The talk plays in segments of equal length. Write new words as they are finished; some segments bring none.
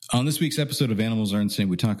On this week's episode of Animals Are Insane,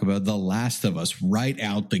 we talk about The Last of Us right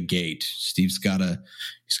out the gate. Steve's gotta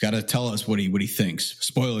tell us what he thinks.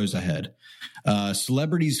 Spoilers ahead.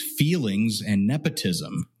 Celebrities' feelings and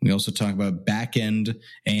nepotism. We also talk about back end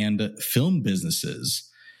and film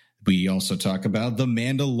businesses. We also talk about The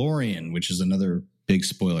Mandalorian, which is another big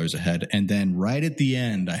spoilers ahead. And then right at the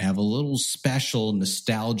end, I have a little special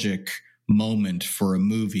nostalgic moment for a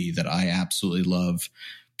movie that I absolutely love.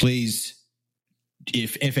 Please,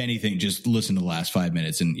 if anything, just listen to the last 5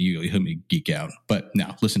 minutes and you'll hear me geek out. But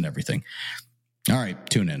no, listen to everything. All right,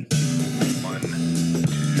 tune in. 1, 2.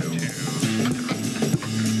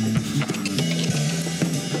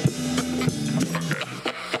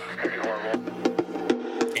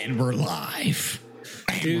 And we're live.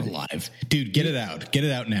 Dude. We're live, dude. Get it out. Get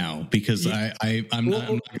it out now, because I'm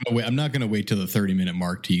not gonna wait till the 30-minute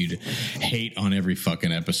mark to you to hate on every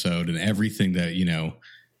fucking episode and everything that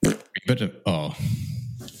But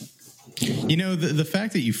the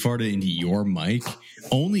fact that you farted into your mic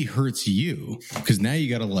only hurts you, because now you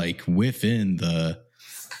got to like whiff in the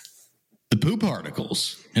poop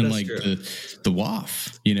particles and That's like true. the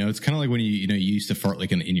waft. It's kind of like when you used to fart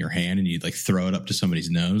like in your hand and you'd like throw it up to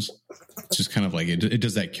somebody's nose. It's just kind of like it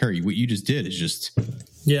does that carry. What you just did is just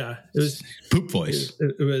it was poop voice.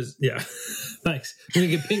 It was Thanks. I'm gonna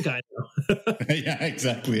get pink eye now. Yeah,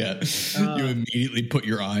 exactly. Yeah, you immediately put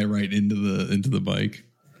your eye right into the mic.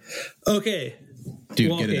 Okay,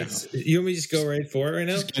 dude, get it out. You want me to just go right for it right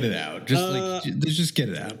now? Just get it out. Just get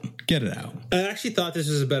it out. Get it out. I actually thought this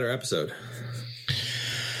was a better episode.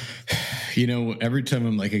 Every time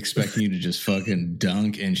I'm like expecting you to just fucking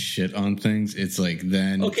dunk and shit on things, it's like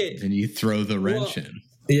then you throw the wrench in.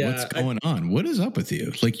 Yeah, what's going on? What is up with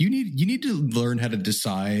you? Like you need to learn how to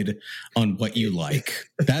decide on what you like.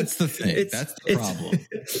 That's the thing. That's the problem.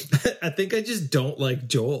 I think I just don't like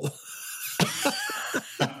Joel.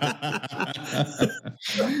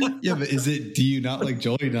 Yeah, but do you not like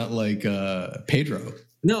Joel? Do you not like Pedro?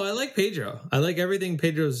 No, I like Pedro. I like everything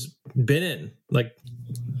Pedro's been in. Like,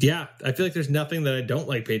 yeah, I feel like there's nothing that I don't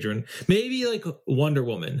like Pedro in. Maybe like Wonder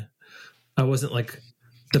Woman. I wasn't like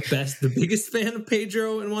the biggest fan of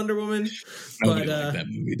Pedro and Wonder Woman. Nobody liked that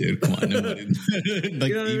movie, dude. Come on, nobody.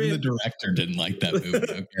 The director didn't like that movie.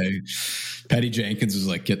 Okay, Patty Jenkins was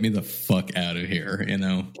like, "Get me the fuck out of here,"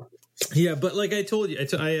 Yeah, but like I told you, I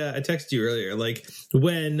texted you earlier. Like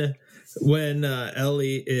when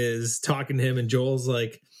Ellie is talking to him and Joel's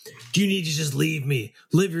like, "Do you need to just leave me?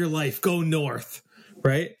 Live your life. Go north."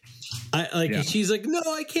 Right? She's like, "No,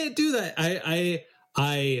 I can't do that."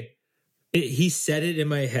 He said it in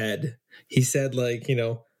my head. He said like,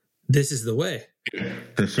 "This is the way."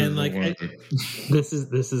 This is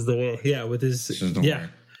the way. Yeah, with his way.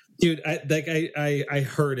 Dude, I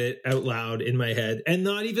heard it out loud in my head, and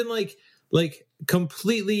not even like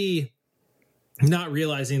completely not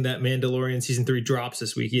realizing that Mandalorian season 3 drops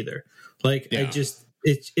this week either. Like, yeah.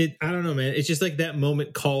 I don't know, man. It's just like that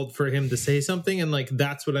moment called for him to say something, and like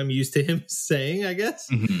that's what I'm used to him saying, I guess,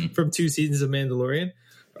 from 2 seasons of Mandalorian.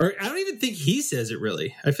 Or I don't even think he says it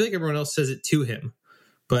really. I feel like everyone else says it to him.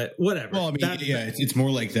 But whatever. Well, I mean, it's more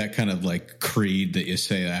like that kind of like creed that you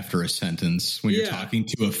say after a sentence when you're talking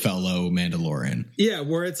to a fellow Mandalorian. Yeah,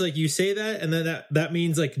 where it's like you say that, and then that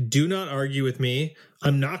means like, do not argue with me.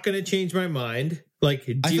 I'm not going to change my mind. Like,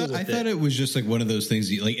 I thought it was just like one of those things.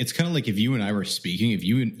 Like, it's kind of like if you and I were speaking, if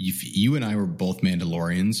you and I were both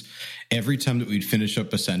Mandalorians, every time that we'd finish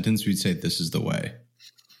up a sentence, we'd say, "This is the way."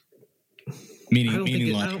 Meaning, it was great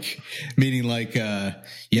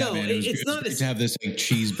to have this like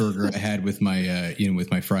cheeseburger I had with my, with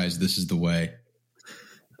my fries. This is the way.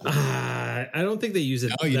 I don't think they use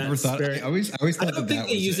it. Oh, you never thought? I always thought I don't think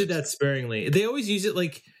they use it that sparingly. They always use it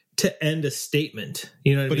like to end a statement.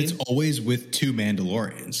 You know what I mean? But it's always with 2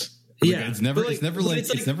 Mandalorians. Yeah, it's never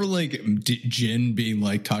like Jin being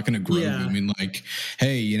like talking to Grogu, being like,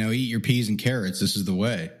 "Hey, eat your peas and carrots. This is the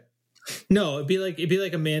way." No, it'd be like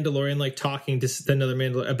a Mandalorian like talking to another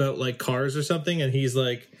Mandalorian about like cars or something, and he's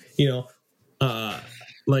like,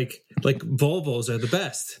 like Volvos are the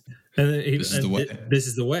best, and then this is the way. This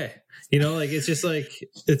is the way. Like it's just like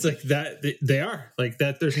that they are like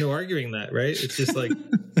that. There's no arguing that, right? It's just like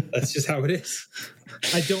that's just how it is.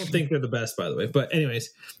 I don't think they're the best, by the way, but anyways,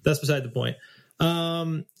 that's beside the point.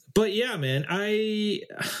 But yeah, man, I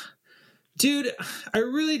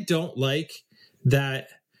really don't like that.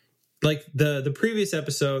 Like the previous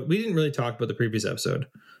episode, we didn't really talk about the previous episode.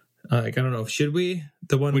 Like, I don't know, should we?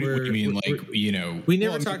 The one where what do you mean? We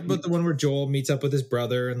never talked about the one where Joel meets up with his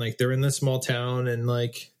brother and like they're in this small town and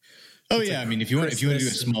like. Oh yeah, like, I mean, if you want to do a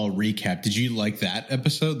small recap, did you like that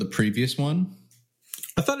episode, the previous one?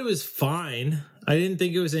 I thought it was fine. I didn't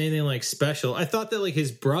think it was anything like special. I thought that like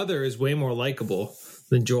his brother is way more likable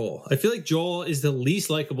than Joel. I feel like Joel is the least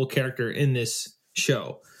likable character in this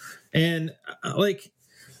show. And like,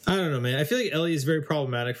 I don't know, man. I feel like Ellie is very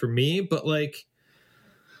problematic for me, but like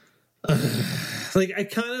I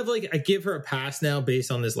kind of like, I give her a pass now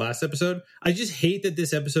based on this last episode. I just hate that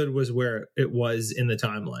this episode was where it was in the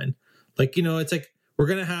timeline. Like, you know, it's like, we're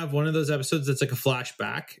going to have one of those episodes that's like a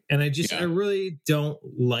flashback. And I really don't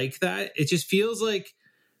like that. It just feels like,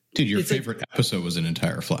 dude, your favorite episode was an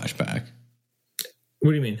entire flashback.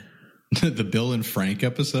 What do you mean? The Bill and Frank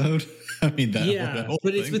episode. I mean, that whole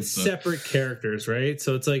but thing it's with separate characters, right?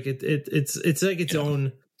 So it's like it's like its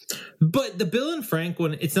own. But the Bill and Frank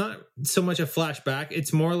one, it's not so much a flashback.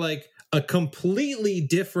 It's more like a completely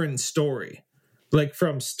different story, like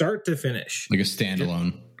from start to finish, like a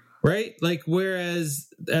standalone, right? Like whereas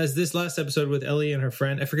as this last episode with Ellie and her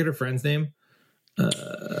friend, I forget her friend's name.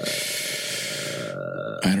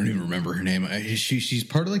 I don't even remember her name. She's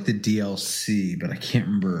part of like the DLC, but I can't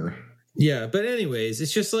remember. Yeah, but anyways,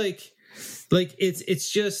 it's just like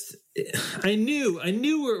it's just I knew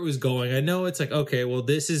where it was going. I know it's like, okay, well,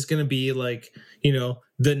 this is gonna be like, you know,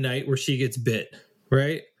 the night where she gets bit,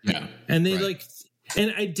 right? Yeah, and they like,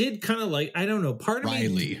 and I did kind of like, I don't know, part of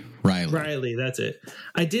Riley, that's it.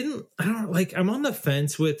 I don't like. I'm on the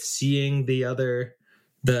fence with seeing the I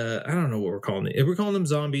don't know what we're calling it. If we're calling them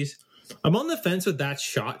zombies. I'm on the fence with that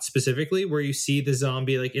shot specifically where you see the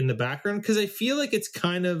zombie like in the background, because I feel like it's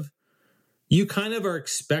you kind of are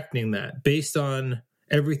expecting that based on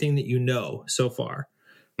everything that you know so far,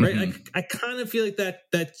 right? Mm-hmm. I kind of feel like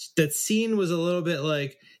that scene was a little bit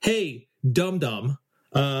like, hey, dum-dum,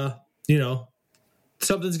 you know,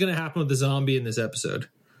 something's going to happen with the zombie in this episode.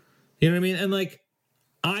 You know what I mean? And like,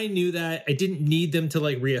 I knew that. I didn't need them to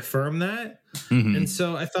like reaffirm that. Mm-hmm. And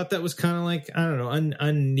so I thought that was kind of like, I don't know,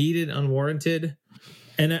 unneeded, unwarranted.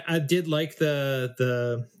 And I did like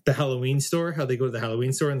the Halloween store, how they go to the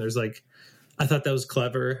Halloween store and there's like, I thought that was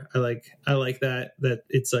clever. I like that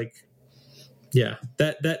it's like, yeah,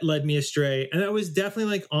 that led me astray. And I was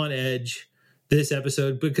definitely like on edge this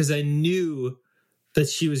episode because I knew that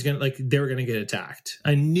she was going to they were going to get attacked.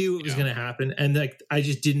 I knew it was going to happen. And like, I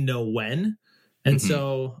just didn't know when. And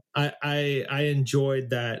so I enjoyed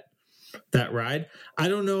that ride. I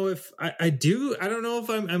don't know if I don't know if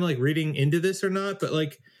I'm like reading into this or not, but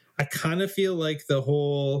like, I kind of feel like the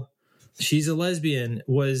whole, she's a lesbian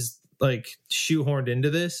was like shoehorned into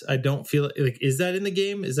this. I don't feel like, is that in the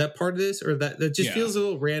game? Is that part of this or that just feels a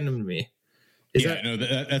little random to me?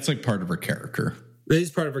 That's like part of her character. That is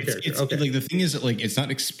part of her character. Okay. Like the thing is that like it's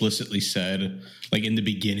not explicitly said like in the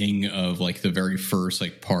beginning of like the very first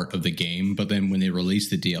like part of the game, but then when they released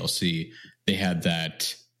the DLC, they had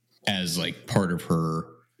that as like part of her,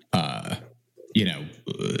 you know,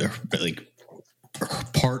 like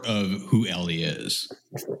part of who Ellie is.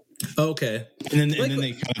 Okay, and then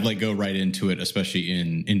they kind of like go right into it, especially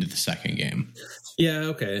into the second game. Yeah,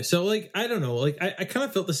 okay. So like I don't know, like I kind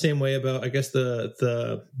of felt the same way about I guess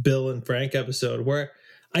the Bill and Frank episode where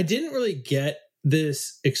I didn't really get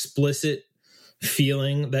this explicit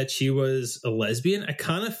feeling that she was a lesbian. I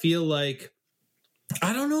kind of feel like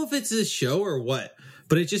I don't know if it's this show or what,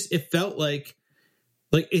 but it felt like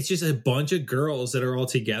it's just a bunch of girls that are all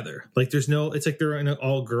together. Like it's like they're in an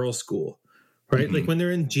all girls school, right? Mm-hmm. Like when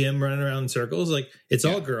they're in gym running around in circles, like it's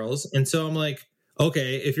all girls. And so I'm like,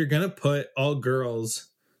 okay, if you're going to put all girls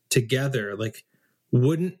together, like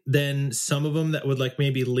wouldn't then some of them that would like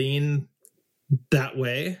maybe lean that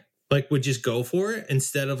way, like would just go for it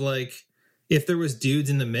instead of like, if there was dudes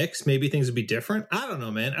in the mix, maybe things would be different. I don't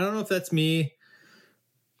know, man. I don't know if that's me.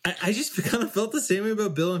 I just kind of felt the same way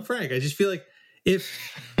about Bill and Frank. I just feel like if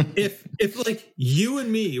like you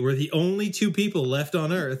and me were the only two people left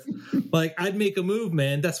on Earth, like I'd make a move,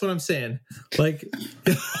 man. That's what I'm saying. Like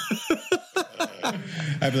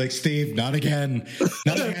I'd be like, Steve, not again.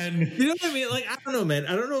 Not again. You know what I mean? Like, I don't know, man.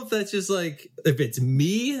 I don't know if that's just like, if it's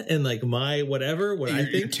me and like my whatever, I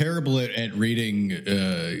think. You're terrible at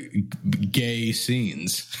reading gay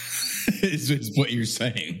scenes, is what you're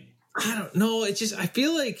saying. I don't know. It's just, I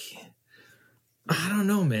feel like, I don't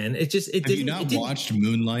know, man. It just, it Have you not watched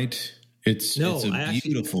Moonlight? It's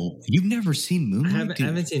beautiful. You've never seen Moonlight? I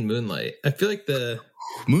haven't seen Moonlight. I feel like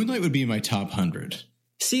Moonlight would be my top 100.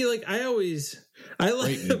 See, like I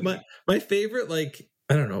like my favorite, like,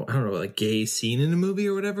 I don't know, like gay scene in a movie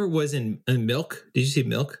or whatever was in Milk. Did you see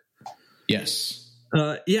Milk? Yes.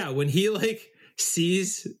 Yeah. When he like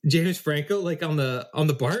sees James Franco, like on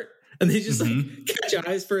the BART, and they just like catch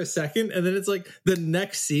eyes for a second. And then it's like the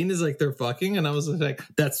next scene is like they're fucking. And I was like,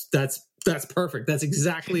 that's That's perfect. That's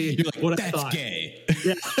exactly You're like, what I that's thought. gay.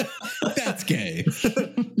 Yeah. That's gay.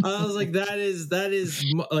 I was like, that is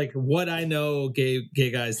like what I know gay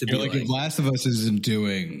guys to be You're like, if Last of Us isn't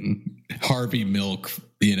doing Harvey Milk,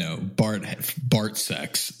 Bart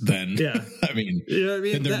sex, then yeah. I mean, you know what I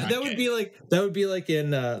mean? That would be like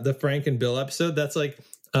in the Frank and Bill episode. That's like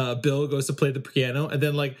Bill goes to play the piano, and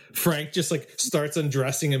then like Frank just like starts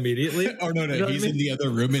undressing immediately. Oh no, you know he's in the other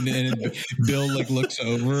room, and Bill like looks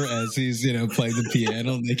over as he's playing the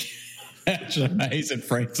piano, and they catch eyes, and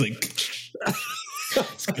Frank's like,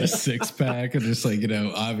 he's got a 6-pack, and just like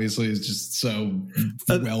obviously is just so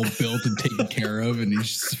well built and taken care of, and he's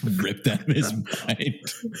just ripped out of his mind.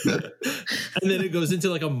 And then it goes into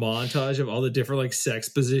like a montage of all the different like sex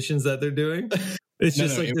positions that they're doing. It's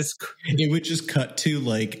just this. It would just cut to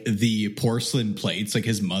like the porcelain plates, like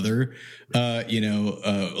his mother,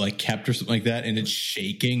 like kept or something like that, and it's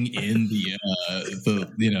shaking in the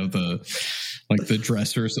the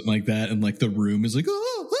dresser or something like that, and like the room is like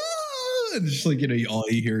and just like all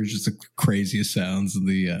you hear is just the craziest sounds in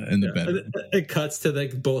the bedroom. It cuts to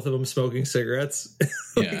like both of them smoking cigarettes.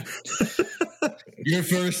 Yeah. Your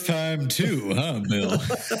first time too, huh, Bill?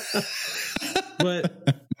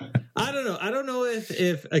 But I don't know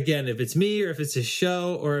if again, if it's me or if it's a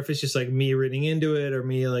show or if it's just like me reading into it or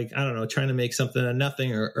me like, I don't know, trying to make something out of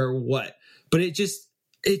nothing or what. But it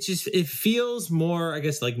feels more, I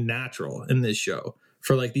guess, like natural in this show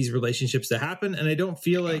for like these relationships to happen. And I don't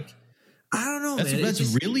feel like, I don't know, man.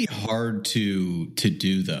 That's really hard to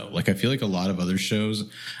do though. Like I feel like a lot of other shows,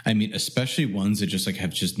 I mean, especially ones that just like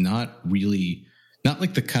have just not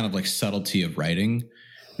like the kind of like subtlety of writing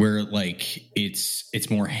where like it's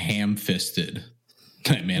more ham-fisted.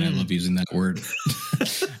 Man, I love using that word.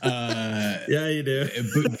 Yeah, you do.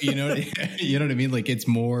 But you know what I mean? Like it's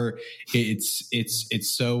more, it's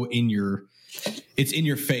so it's in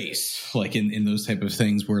your face, like in those type of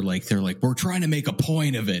things where like they're like, we're trying to make a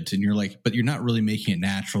point of it, and you're like, but you're not really making it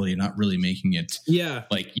natural. You're not really making it. Yeah.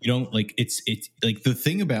 Like you don't like it's like the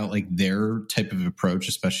thing about like their type of approach,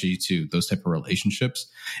 especially to those type of relationships,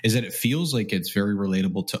 is that it feels like it's very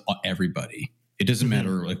relatable to everybody. It doesn't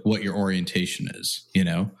matter like what your orientation is,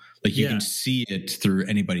 like you can see it through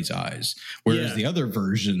anybody's eyes. Whereas the other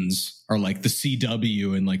versions are like the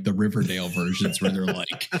CW and like the Riverdale versions where they're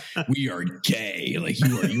like, we are gay. Like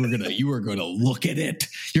you are going to look at it.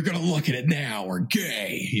 You're going to look at it now. We're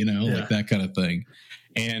gay, like that kind of thing.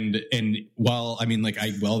 And while I mean, like,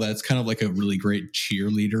 that's kind of like a really great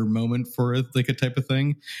cheerleader moment for like a type of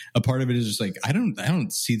thing. A part of it is just like, I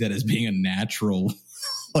don't see that as being a natural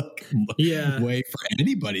way for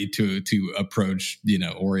anybody to approach,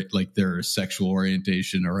 or like their sexual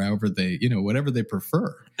orientation or however they, whatever they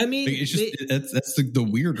prefer. I mean, like, it's just that's the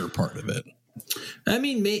weirder part of it. I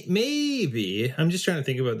mean, maybe I'm just trying to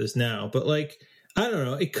think about this now, but like, I don't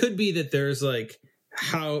know. It could be that there's like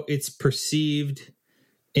how it's perceived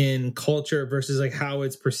in culture versus like how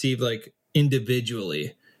it's perceived like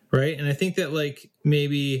individually, right? And I think that like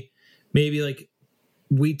maybe like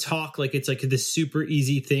we talk like it's like this super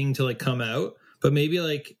easy thing to like come out, but maybe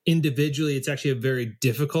like individually it's actually a very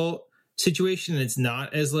difficult situation and it's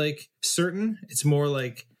not as like certain. It's more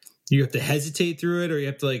like you have to hesitate through it, or you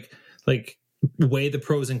have to like weigh the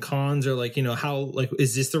pros and cons, or like, how, like,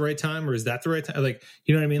 is this the right time or is that the right time? Like,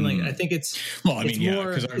 you know what I mean? Like, I think it's more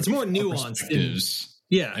nuanced.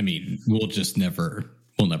 Yeah. I mean, we'll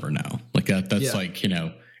never know. Like that's like,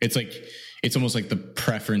 it's like, it's almost like the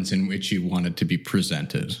preference in which you want it to be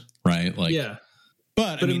presented, right? Like, yeah.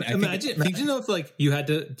 But I mean, imagine though if like you had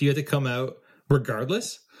to come out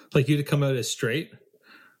regardless, like you had to come out as straight.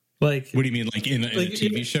 Like, what do you mean, like in a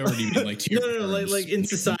TV show, or do you mean like to your no, like in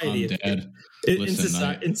society, Dad,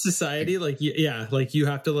 in society, like like you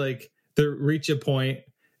have to like reach a point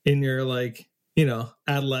in your like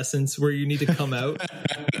adolescence where you need to come out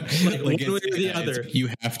like one way or the other. You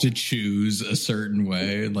have to choose a certain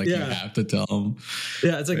way, and like you have to tell them.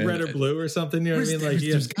 Yeah, it's like red or blue or something. You know what I mean? Like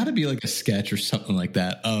there's got to be like a sketch or something like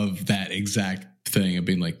that of that exact thing of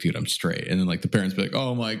being like, dude, I'm straight, and then like the parents be like,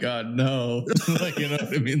 oh my god, no. Like, you know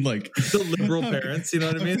what I mean? Like the liberal parents, you know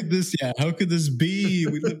what I mean? How could this be?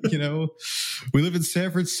 We live in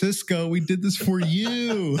San Francisco. We did this for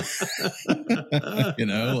you.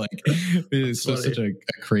 Like it's such a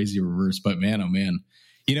crazy reverse. But man, oh man,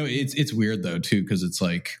 it's weird though too, because it's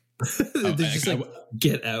like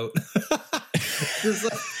get out. Just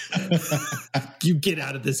like, you get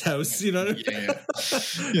out of this house, you know what I mean?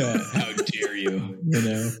 Yeah. How dare you?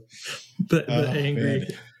 The angry.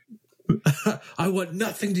 I want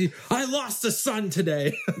nothing to. I lost a son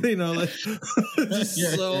today. Like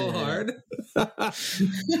just hard.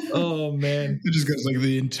 Oh man, it just goes like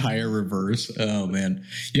the entire reverse. Oh man,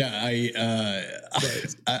 yeah.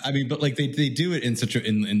 I mean, but like they do it in such a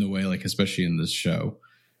in the way, like especially in this show,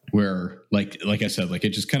 where like I said, like it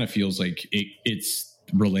just kind of feels like it's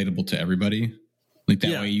relatable to everybody. Like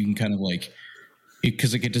that way, you can kind of like.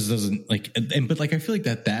 Because like it just doesn't like, but like I feel like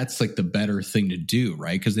that's like the better thing to do,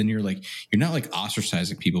 right? Because then you're not like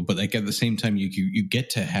ostracizing people, but like at the same time you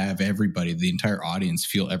get to have everybody, the entire audience,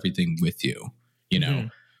 feel everything with you. You know,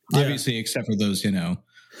 obviously, except for those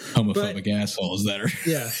homophobic assholes that are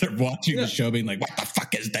watching the show, being like, "What the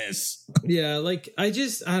fuck is this?" Yeah, like I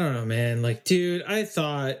don't know, man. Like, dude, I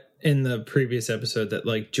thought in the previous episode that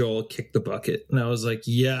like Joel kicked the bucket, and I was like,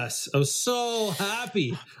 yes, I was so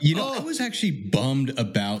happy. I was actually bummed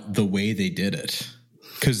about the way they did it,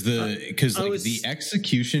 because the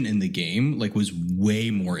execution in the game like was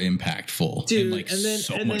way more impactful, dude,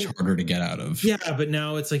 and much harder to get out of. Yeah, but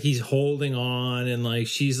now it's like he's holding on, and like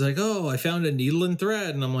she's like, "Oh, I found a needle and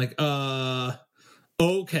thread," and I'm like,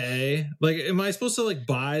 okay, like am I supposed to like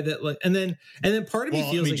buy that? Like, and then part of me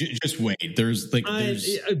feels like just wait. There's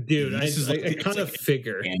dude, I kind of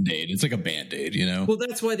figure Band-Aid. It's like a Band-Aid, you know. Well,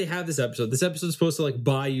 that's why they have this episode. This episode's supposed to like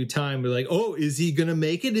buy you time. We're like, oh, is he gonna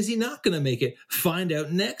make it? Is he not gonna make it? Find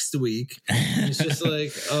out next week. And it's just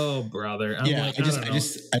like, oh, brother. I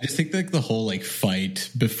just think like the whole like fight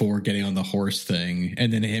before getting on the horse thing,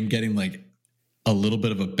 and then him getting like a little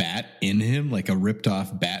bit of a bat in him, like a ripped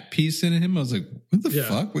off bat piece in him. I was like, what the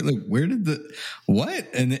fuck? Like, where did what?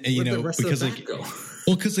 And because like, go?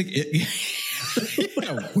 Well, because like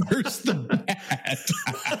where's the bat?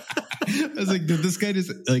 I was like, did this guy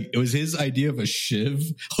just like, it was his idea of a shiv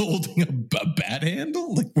holding a bat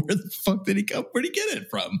handle? Like, where the fuck did he come? Where'd he get it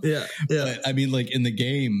from? Yeah. But, I mean, like in the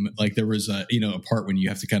game, like there was a part when you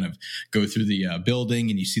have to kind of go through the building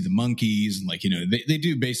and you see the monkeys and like, they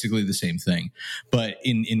do basically the same thing. But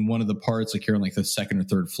in one of the parts, like you're on like the second or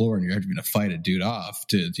third floor and you're having to fight a dude off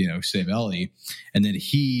to, save Ellie. And then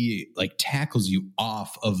he like tackles you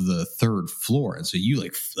off of the third floor. And so you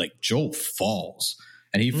like Joel falls.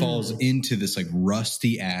 And he falls into this like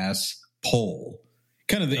rusty ass pole,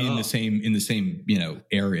 kind of in the same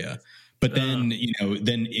area. But then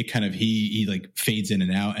then it kind of he like fades in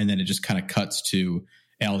and out, and then it just kind of cuts to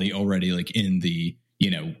Ellie already like in the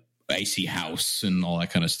icy house and all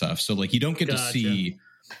that kind of stuff. So like you don't get to see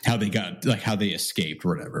how they escaped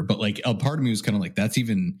or whatever. But like a part of me was kind of like, that's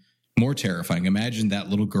even more terrifying. Imagine that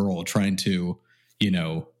little girl trying to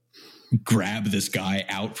grab this guy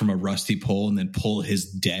out from a rusty pole and then pull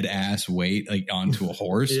his dead ass weight like onto a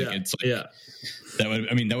horse. That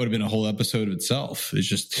would have been a whole episode of itself. It's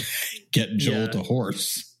just get Joel to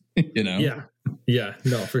horse, Yeah,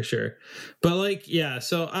 no, for sure. But like,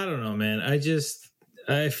 so I don't know, man.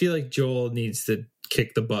 I feel like Joel needs to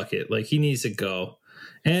kick the bucket. Like he needs to go.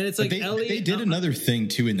 And it's like Ellie. They did another thing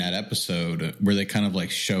too in that episode where they kind of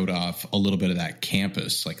like showed off a little bit of that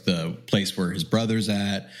campus, like the place where his brother's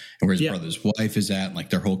at and where his brother's wife is at, and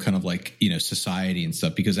like their whole kind of like, society and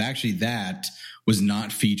stuff. Because actually that was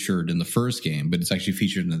not featured in the first game, but it's actually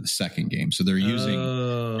featured in the second game. So they're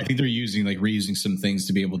reusing some things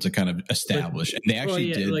to be able to kind of establish. And they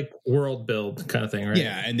actually did like world build kind of thing, right?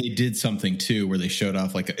 Yeah, and they did something too where they showed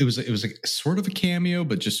off like it was like sort of a cameo,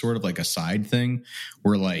 but just sort of like a side thing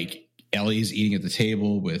where like Ellie's eating at the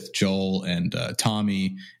table with Joel and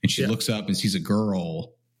Tommy, and she looks up and sees a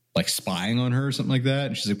girl like spying on her or something like that.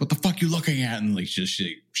 And she's like, what the fuck you looking at? And like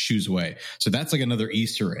she shoos away. So that's like another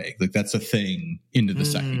Easter egg. Like that's a thing into the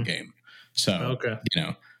second game. So,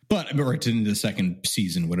 but right into the second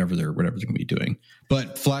season, whatever they're going to be doing.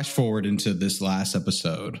 But flash forward into this last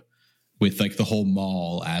episode with like the whole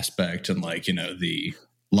mall aspect and like, the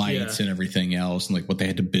lights and everything else and like what they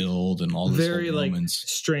had to build and all this very like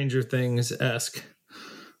moments. Stranger Things-esque.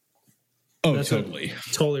 Oh, that's totally.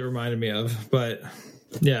 Totally reminded me of, but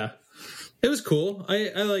yeah, it was cool.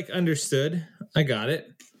 I like understood. I got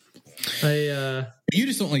it. You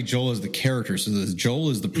just don't like Joel as the character, so Joel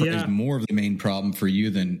is is more of the main problem for you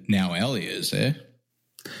than now Ellie is, eh?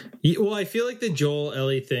 Yeah, well, I feel like the Joel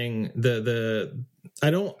Ellie thing, the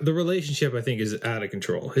relationship I think is out of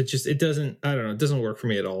control. It doesn't work for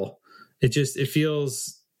me at all. It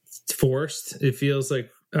feels forced. It feels like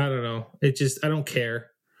I don't know. I don't care.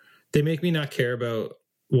 They make me not care about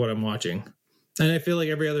what I'm watching. And I feel like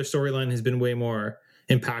every other storyline has been way more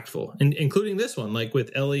impactful, including this one, like with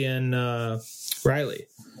Ellie and Riley.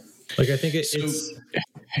 Like I think there's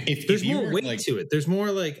more weight to it. There's more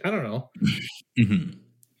like I don't know. Mm-hmm.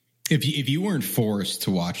 If you weren't forced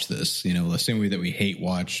to watch this, the same way that we hate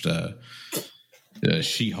watched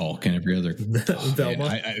She-Hulk and every other.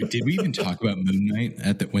 Velma. Did we even talk about Moon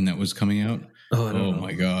Knight when that was coming out? Oh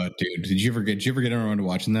my god, dude! Did you ever get around to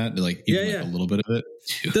watching that? Like, a little bit of it.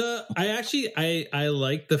 I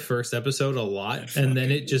liked the first episode a lot, and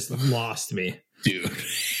then it just lost me, dude.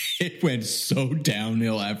 It went so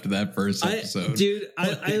downhill after that first episode,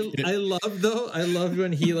 I love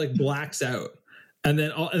when he like blacks out. And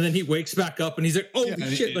then he wakes back up and he's like, "Oh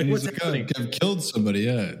shit! Like, what's happening? I've killed somebody."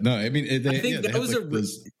 Yeah, no, I mean, I think that was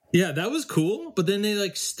that was cool. But then they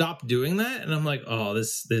like stopped doing that, and I'm like, "Oh,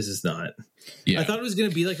 this is not." Yeah. I thought it was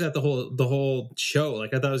gonna be like that the whole show.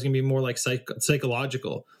 Like, I thought it was gonna be more like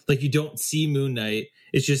psychological. Like, you don't see Moon Knight.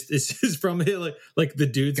 It's just from like the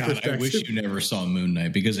dude's perspective. I wish you never saw Moon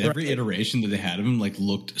Knight, because every iteration that they had of him like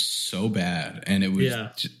looked so bad, and it was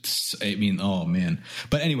just, I mean, oh man.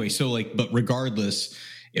 But anyway, but regardless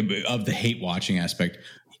of the hate watching aspect,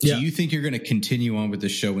 do you think you're going to continue on with the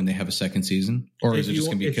show when they have a second season, or is it just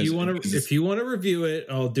going to be if you want to review it,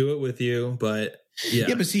 I'll do it with you. But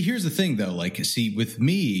yeah, but see, here's the thing though. Like, see, with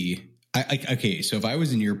me, okay, so if I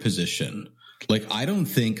was in your position. Like, I don't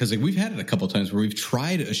think, because like we've had it a couple of times where we've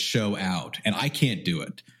tried a show out and I can't do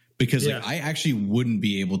it because like I actually wouldn't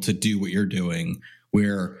be able to do what you're doing,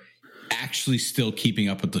 where actually still keeping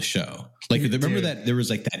up with the show. Like, remember that there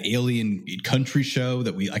was like that alien country show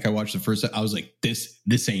that I watched the first. I was like, this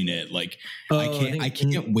ain't it. Like, I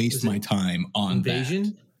can't waste my time on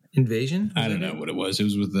Invasion. I don't know what it was. It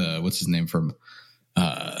was with what's his name from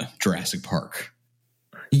Jurassic Park.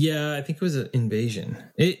 Yeah, I think it was an Invasion.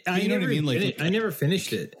 I mean? Like, I never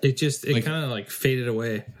finished it. It kind of like faded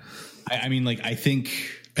away. I mean, like, I think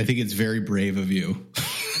it's very brave of you.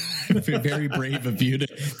 Very brave of you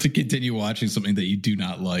to continue watching something that you do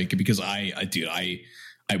not like, because I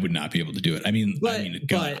would not be able to do it. I mean,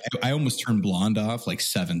 I almost turned Blonde off like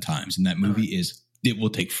 7 times, and that movie it will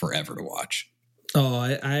take forever to watch. Oh,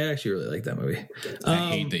 I actually really like that movie. I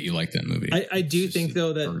hate that you like that movie. I do think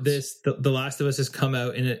though that The Last of Us has come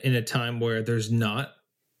out in a time where there's not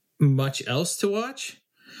much else to watch.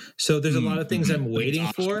 So there's a lot of things I'm waiting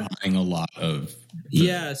for. Buying a lot of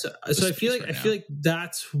so I feel like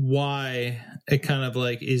that's why it kind of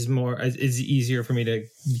like is easier for me to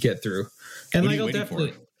get through. And what like, I'll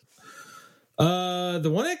definitely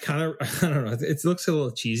the one that kind of I don't know. It looks a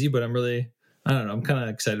little cheesy, but I'm kind of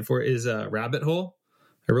excited for it. Is Rabbit Hole.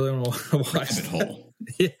 I really want to watch Rabbit Hole.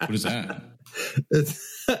 Yeah. What is that?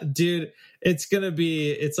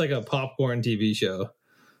 It's like a popcorn TV show.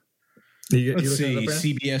 Let's see.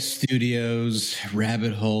 CBS Studios,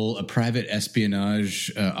 Rabbit Hole, a private espionage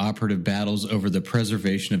operative battles over the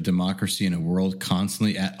preservation of democracy in a world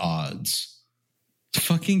constantly at odds.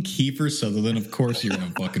 Fucking Kiefer Sutherland. Of course you're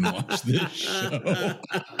going to fucking watch this show.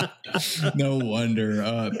 No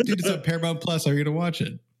wonder. Dude, it's on Paramount Plus. How are you going to watch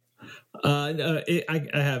it? I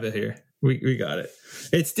have it here. We got it.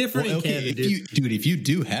 It's different in Canada, dude. If you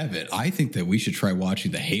do have it, I think that we should try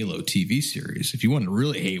watching the Halo TV series. If you want to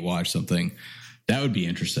really hate watch something, that would be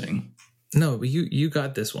interesting. No, but you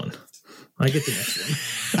got this one. I get the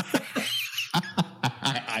next one.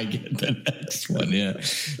 I get the next one. Yeah,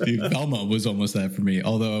 dude, Velma was almost that for me.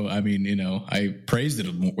 Although, I mean, I praised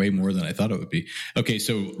it way more than I thought it would be. Okay,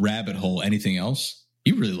 so Rabbit Hole. Anything else?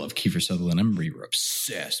 You really love Kiefer Sutherland. I remember you were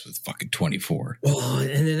obsessed with fucking 24. Oh,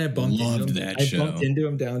 and then I bumped into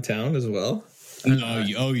him downtown as well. No,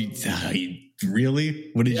 you really?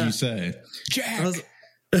 What did you say? Jack.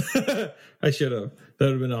 I should have. That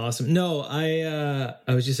would have been awesome. No, I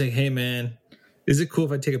was just like, hey man, is it cool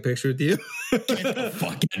if I take a picture with you? Get the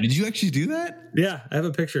fuck out. Did you actually do that? Yeah, I have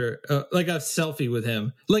a picture, like a selfie with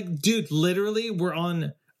him. Like, dude, literally, we're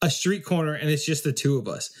on a street corner and it's just the two of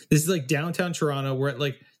us. This is like downtown Toronto. We're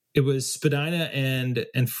at it was Spadina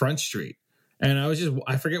and Front Street. And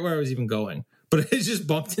I forget where I was even going, but I just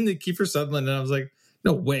bumped into Kiefer Sutherland and I was like,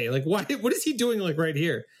 no way. Like, why? What is he doing like right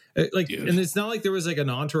here? Like, dude. And it's not like there was like an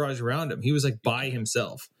entourage around him. He was like by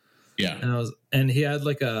himself. Yeah. And he had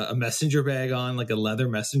like a messenger bag on, like a leather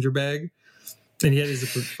messenger bag. And he had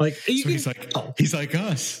his like, he's like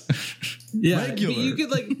us. Yeah. Regular. You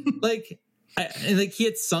could and like he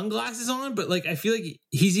had sunglasses on, but like I feel like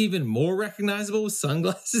he's even more recognizable with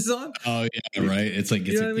sunglasses on. Oh yeah, right. It's like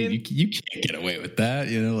you can't get away with that.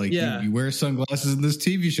 You wear sunglasses in this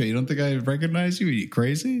TV show. You don't think I recognize you? Are you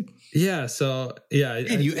crazy? Yeah. So yeah,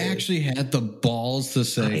 and you actually had the balls to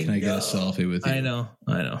say, "Can I get a selfie with you?" I know.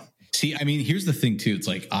 See, I mean, here's the thing too. It's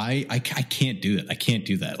like I can't do it. I can't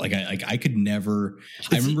do that. Like I could never.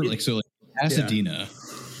 I remember Pasadena,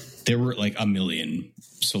 there were like a million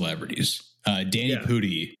celebrities. Danny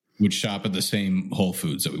Pudi would shop at the same Whole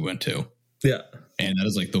Foods that we went to. Yeah. And that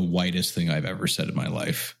is like the whitest thing I've ever said in my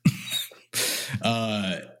life.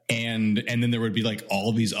 And then there would be like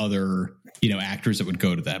all these other, actors that would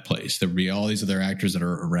go to that place. There would be all these other actors that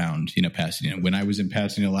are around, Pasadena. When I was in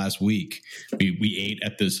Pasadena last week, we ate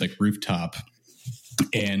at this like rooftop,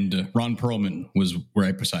 and Ron Perlman was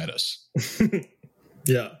right beside us.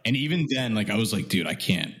 Yeah. And even then, like, I was like, dude, I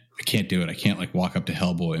can't do it. I can't like walk up to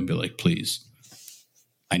Hellboy and be like, please,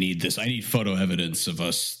 I need this. I need photo evidence of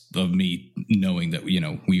me knowing that,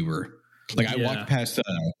 we were like, I walked past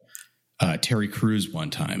Terry Crews one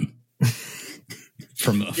time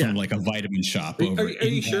from like a vitamin shop over. Are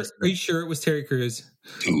you sure? Are you sure it was Terry Crews?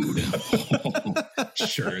 Dude,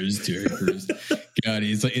 sure is Terry Crews. God,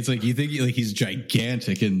 it's like you think like he's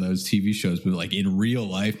gigantic in those TV shows, but like in real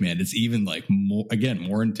life, man, it's even like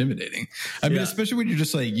more intimidating. I mean, especially when you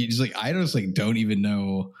just like I just like don't even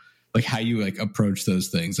know like how you like approach those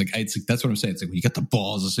things. Like it's like, that's what I'm saying. It's like when you got the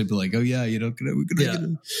balls to say like, oh yeah, we're gonna get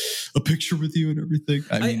a picture with you and everything.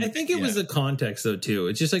 I mean, I think it was the context though too.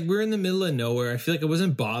 It's just like we're in the middle of nowhere. I feel like it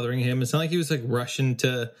wasn't bothering him. It's not like he was like rushing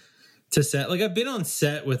to set. Like I've been on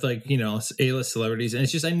set with like A-list celebrities, and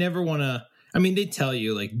it's just I never want to. I mean, they tell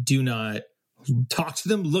you like do not talk to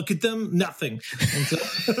them, look at them, nothing. And so,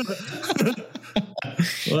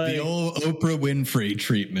 like, the old Oprah Winfrey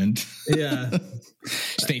treatment. Yeah.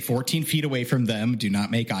 Stay 14 feet away from them. Do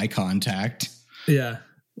not make eye contact. Yeah.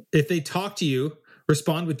 If they talk to you,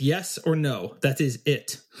 respond with yes or no. That is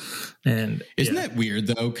it. And isn't that weird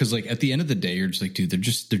though? Because like at the end of the day, you're just like, dude, they're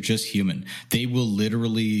just human. They will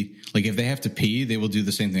literally like if they have to pee, they will do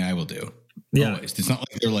the same thing I will do. Yeah. Always. It's not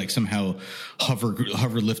like they're like somehow hover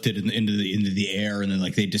lifted into the air and then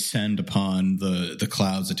like they descend upon the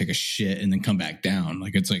clouds to take a shit and then come back down.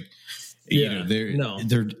 Like it's like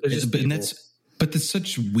they're just but there's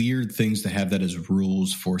such weird things to have that as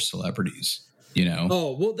rules for celebrities.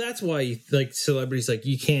 Oh, well, that's why like celebrities, like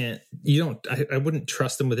I wouldn't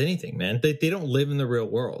trust them with anything, man. They don't live in the real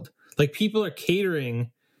world. Like people are catering,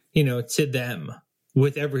 to them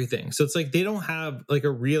with everything. So it's like they don't have like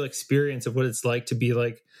a real experience of what it's like to be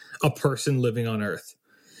like a person living on Earth.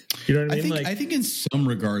 You know what I mean? I think in some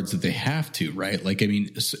regards that they have to, right? Like, I mean,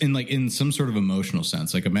 in some sort of emotional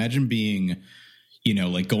sense, like imagine being,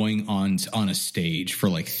 like going on a stage for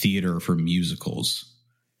like theater, for musicals.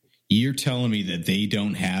 You're telling me that they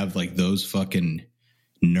don't have like those fucking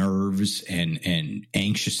nerves and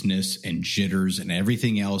anxiousness and jitters and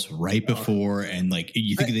everything else right before, and like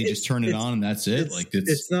you think they just turn it on and that's it? Like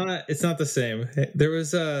it's not the same. There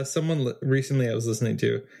was someone recently I was listening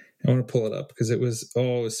to. I want to pull it up because it was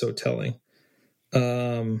so telling.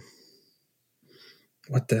 What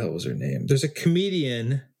the hell was her name? There's a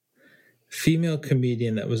female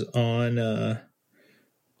comedian that was on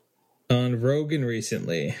Rogan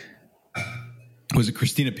recently. Was it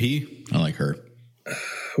Christina P? I like her.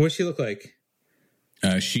 What's she look like?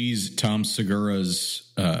 She's Tom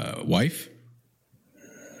Segura's wife.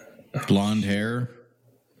 Blonde hair.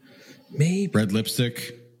 Maybe. Red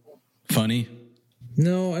lipstick. Funny.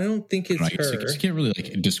 No, I don't think it's her. You can't really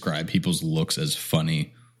like describe people's looks as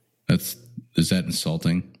funny. Is that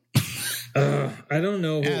insulting? I don't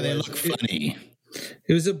know. Yeah, they look funny.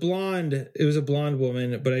 It was a blonde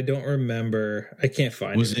woman, but I don't remember. I can't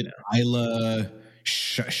find it. Was it Isla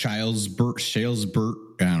Shalesbert?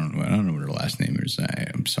 I don't know what her last name is.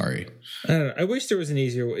 I'm sorry. I don't know. I wish there was an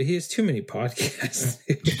easier way. He has too many podcasts.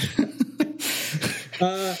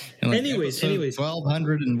 Anyways,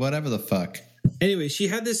 1200 and whatever the fuck. Anyway, she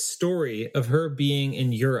had this story of her being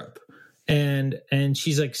in Europe, and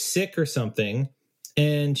she's like sick or something,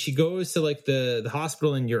 and she goes to like the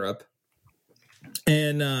hospital in Europe,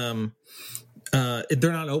 and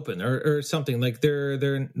they're not open or something. Like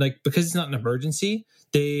they're like, because it's not an emergency,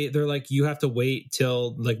 they're like, you have to wait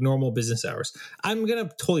till like normal business hours. I'm gonna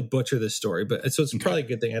totally butcher this story, but so it's probably a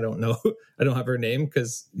good thing I don't know. I don't have her name,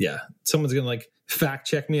 because someone's gonna like fact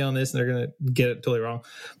check me on this and they're gonna get it totally wrong.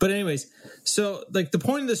 But anyways, so like the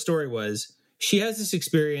point of the story was she has this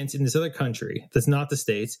experience in this other country that's not the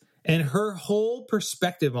States, and her whole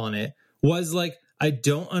perspective on it was like, I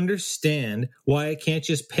don't understand why I can't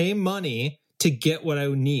just pay money to get what I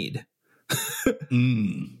need.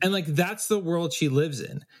 And like, that's the world she lives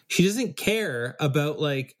in. She doesn't care about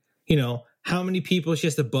like, how many people she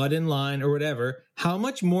has to butt in line or whatever. How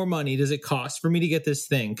much more money does it cost for me to get this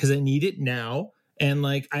thing? Because I need it now. And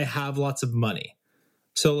like, I have lots of money.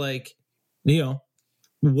 So like,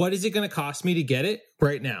 what is it going to cost me to get it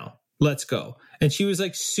right now? Let's go. And she was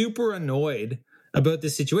like super annoyed about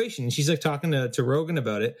this situation. She's like talking to Rogan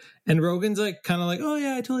about it, and Rogan's like kind of like, oh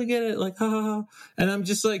yeah, I totally get it, like ha ha ha. And I'm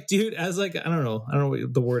just like, dude, as like I don't know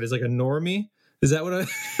what the word is, like a normie, Is that what I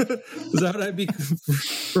is that what I'd be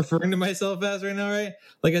referring to myself as right now, right?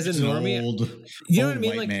 Like as a normie, you know what I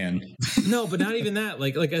mean? Like man. No, but not even that.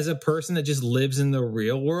 Like as a person that just lives in the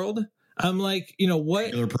real world, I'm like, you know what?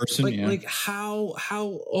 Regular person, like how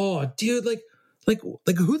oh dude, like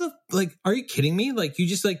who the like are you kidding me? Like you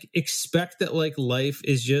just like expect that like life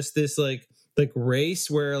is just this like race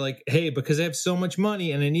where like, hey, because I have so much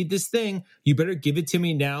money and I need this thing, you better give it to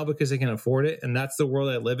me now because I can afford it. And that's the world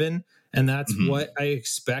I live in. And that's what I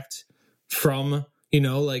expect from, you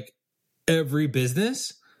know, like every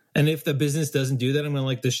business. And if the business doesn't do that, I'm going to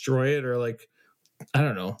like destroy it or like, I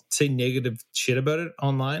don't know, say negative shit about it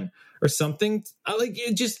online or something. I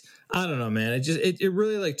don't know, man. It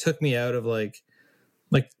really like took me out of like,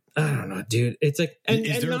 I don't know, dude. It's like,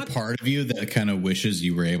 is there a part of you that kind of wishes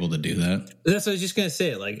you were able to do that? That's what I was just gonna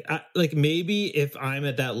say. Like maybe if I'm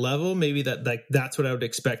at that level, maybe that's what I would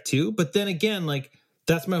expect too. But then again, like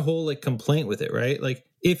that's my whole like complaint with it, right? Like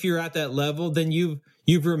if you're at that level, then you've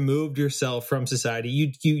removed yourself from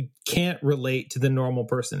society. You can't relate to the normal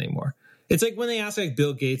person anymore. It's like when they ask like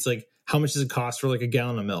Bill Gates, like how much does it cost for like a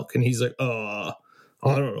gallon of milk, and he's like, I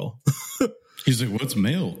don't know. He's like, what's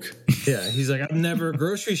milk? Yeah, he's like, I've never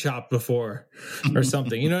grocery shopped before or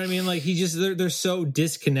something. You know what I mean? Like he just they're so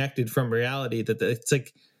disconnected from reality that it's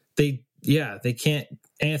like they can't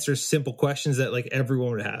answer simple questions that like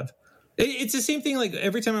everyone would have. It's the same thing like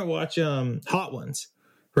every time I watch Hot Ones,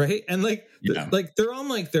 right? And like they're on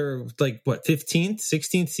like their like what 15th,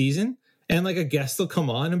 16th season, and like a guest will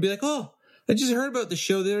come on and be like, "Oh, I just heard about the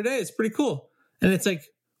show the other day. It's pretty cool." And it's like,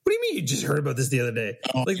 what do you mean you just heard about this the other day?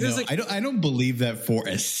 Like, there's like I don't believe that for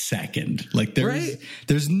a second. Like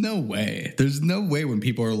there's no way. There's no way when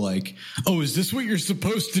people are like, "Oh, is this what you're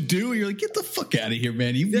supposed to do?" You're like, "Get the fuck out of here,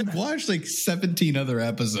 man. You've watched like 17 other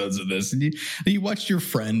episodes of this, and you watched your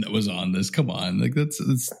friend that was on this. Come on." Like that's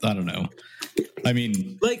I don't know. I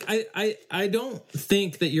mean, like I don't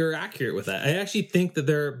think that you're accurate with that. I actually think that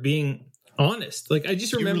they're being honest. Like I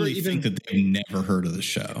just remember think that they've never heard of the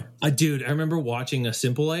show. Dude, I remember watching A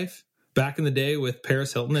Simple Life back in the day with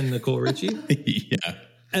Paris Hilton and Nicole Richie. Yeah.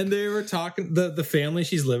 And they were talking, the family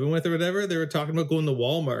she's living with or whatever, they were talking about going to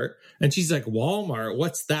Walmart. And she's like, Walmart?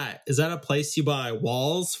 What's that? Is that a place you buy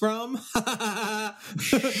walls from? Yeah,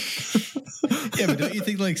 but don't you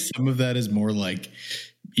think like some of that is more like,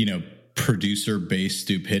 you know, producer-based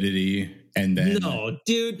stupidity? And then no,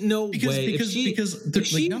 dude, no way. Because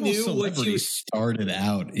like not all celebrities started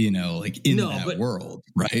out, you know, like in that world,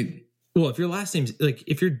 right? Well, if your last name's like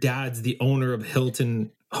if your dad's the owner of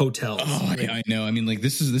Hilton Hotels. Oh, like, I know. I mean, like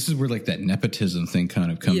this is where like that nepotism thing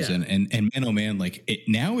kind of comes in. And man, oh man, like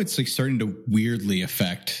now it's like starting to weirdly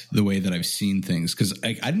affect the way that I've seen things. Cause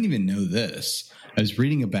I didn't even know this. I was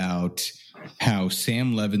reading about how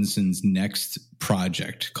Sam Levinson's next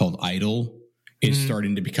project called Idol is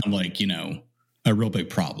starting to become like, you know, a real big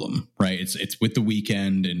problem, right? It's with The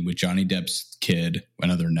Weeknd and with Johnny Depp's kid,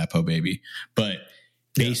 another Nepo baby. But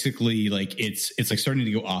basically like it's like starting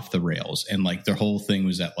to go off the rails. And like their whole thing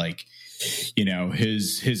was that like, you know,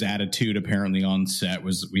 his attitude apparently on set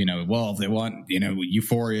was, you know, well, if they want, you know,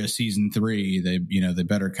 Euphoria season 3, they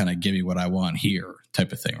better kind of give me what I want here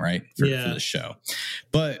type of thing, right? For the show.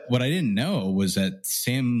 But what I didn't know was that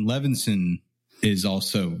Sam Levinson is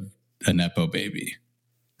also a Nepo baby.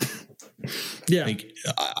 Yeah. Like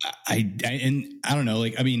I don't know,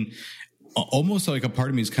 like, I mean, almost like a part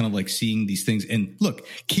of me is kind of like seeing these things. And look,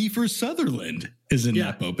 Kiefer Sutherland is a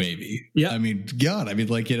Nepo baby. Yeah. I mean, God, I mean,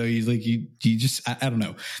 like, you know, he's like, you just, I don't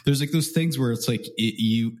know. There's like those things where it's like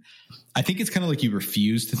I think it's kind of like you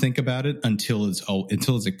refuse to think about it until it's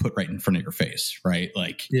like put right in front of your face. Right.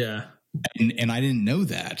 Like, yeah. And I didn't know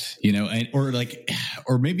that, you know,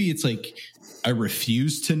 or maybe it's like, I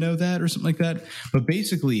refuse to know that or something like that. But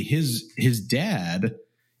basically his dad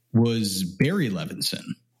was Barry Levinson.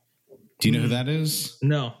 Do you know who that is?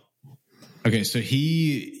 No. Okay. So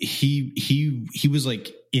he was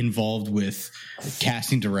like involved with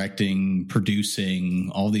casting, directing,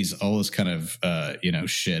 producing, all this kind of, you know,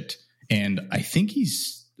 shit. And I think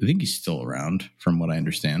he's still around from what I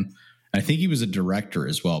understand. I think he was a director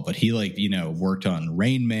as well, but he like, you know, worked on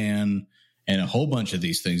Rain Man and a whole bunch of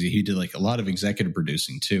these things. He did like a lot of executive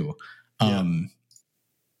producing too. Yeah.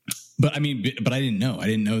 But I mean, but I didn't know. I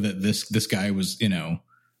didn't know that this guy was, you know,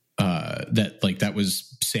 that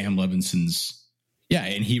was Sam Levinson's. Yeah.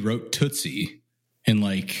 And he wrote Tootsie and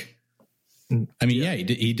like, I mean,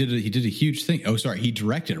 he did a huge thing. Oh, sorry. He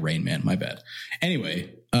directed Rain Man. My bad.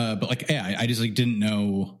 Anyway. But like, yeah, I just like didn't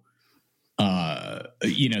know,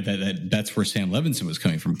 you know, that's where Sam Levinson was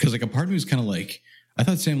coming from. Cause like a part of me was kind of like, I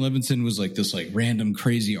thought Sam Levinson was like this like random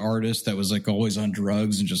crazy artist that was like always on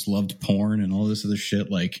drugs and just loved porn and all this other shit.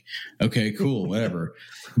 Like, okay, cool, whatever.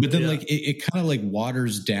 But then like it kind of like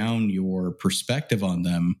waters down your perspective on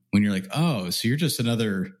them when you're like, oh, so you're just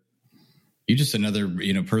another,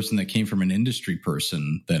 you know, person that came from an industry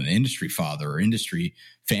person, than an industry father or industry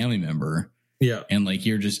family member. Yeah. And like,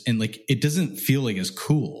 you're just, and like, it doesn't feel like as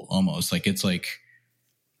cool almost. Like, it's like,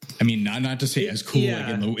 I mean, not to say as cool, like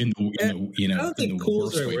in the you know, in the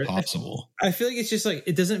worst way possible. I feel like it's just like,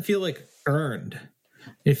 it doesn't feel like earned.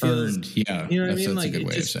 It feels earned. Yeah. You know what I mean? That's like, a good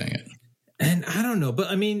way of saying it. And I don't know, but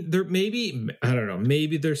I mean,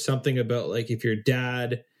 maybe there's something about like, if your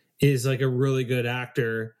dad is like a really good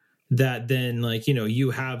actor, that then like, you know, you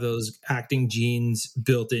have those acting genes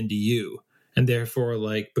built into you. And therefore,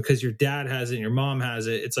 like, because your dad has it and your mom has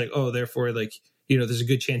it, it's like, oh, therefore, like, you know, there's a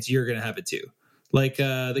good chance you're going to have it too. Like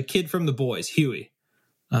the kid from The Boys, Huey.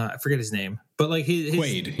 I forget his name, but like his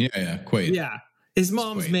Quaid. Yeah, Quaid. Yeah, his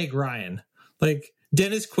mom's Meg Ryan. Like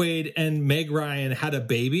Dennis Quaid and Meg Ryan had a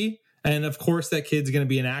baby, and of course that kid's going to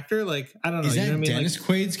be an actor. Like I don't know. Is that you know what Dennis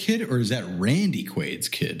Quaid's kid or is that Randy Quaid's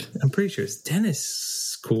kid? I'm pretty sure it's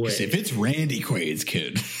Dennis Quaid. If it's Randy Quaid's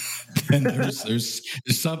kid, then there's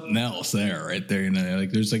something else there, right there. You know,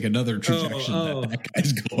 like there's like another trajectory that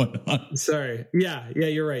guy's going on. Sorry. Yeah,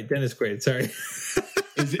 you're right. Dennis Quaid. Sorry.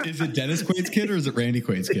 Is it Dennis Quaid's kid or is it Randy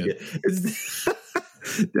Quaid's kid?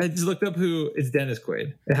 I just looked up who it's Dennis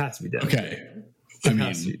Quaid. It has to be Dennis. Okay.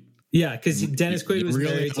 Quaid. Yeah, because Dennis Quaid was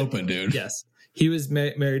really married open, dude. Yes, he was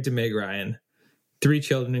married to Meg Ryan, 3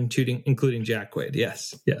 children, including Jack Quaid.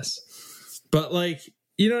 Yes. But like,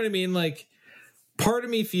 you know what I mean? Like, part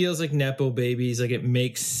of me feels like Nepo babies. Like, it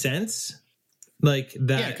makes sense. Like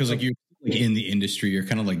that. Yeah, because like you're in the industry, you're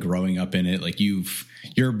kind of like growing up in it. Like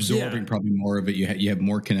you're absorbing probably more of it. You have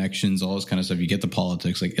more connections, all this kind of stuff. You get the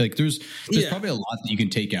politics. Like there's probably a lot that you can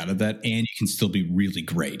take out of that, and you can still be really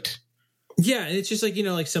great. Yeah, and it's just like, you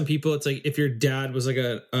know, like some people, it's like if your dad was like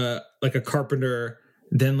a carpenter,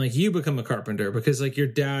 then like you become a carpenter because like your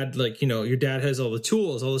dad, like, you know, your dad has all the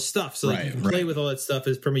tools, all the stuff. So like you can play with all that stuff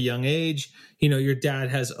is from a young age. You know, your dad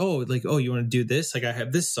has, you want to do this? Like I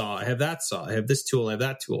have this saw, I have that saw, I have this tool, I have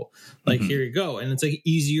that tool. Like, here you go. And it's like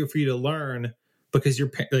easier for you to learn because your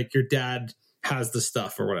dad has the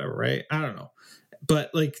stuff or whatever, right? I don't know. But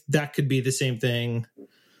like that could be the same thing.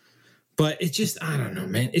 But it just, I don't know,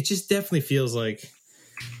 man. It just definitely feels like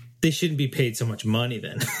they shouldn't be paid so much money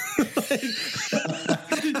then.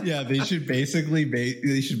 Yeah, they should basically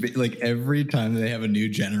be like every time they have a new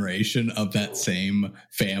generation of that same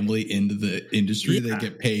family into the industry, they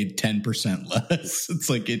get paid 10% less. It's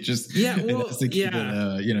like it just it has to keep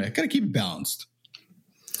it, you know, gotta keep it balanced.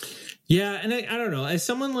 Yeah, and I don't know. As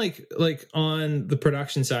someone like on the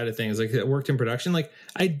production side of things, like that worked in production, like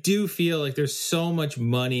I do feel like there's so much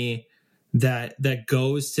money that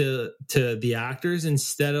goes to the actors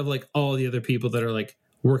instead of like all the other people that are like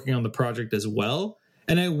working on the project as well.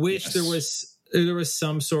 And I wish there was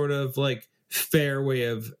some sort of like fair way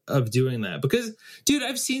of doing that, because dude,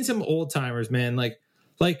 I've seen some old timers, man, like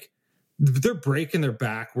they're breaking their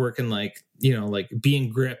back working like, you know, like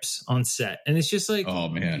being grips on set. And it's just like, oh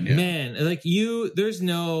man, like there's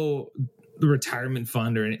no retirement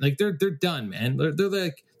fund or anything. Like they're done, man. They're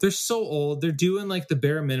like, they're so old. They're doing like the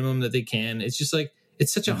bare minimum that they can. It's just like,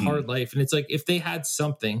 it's such a hard life. And it's like, if they had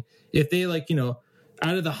something, if they like, you know,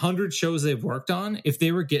 out of the 100 shows they've worked on, if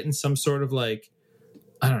they were getting some sort of like,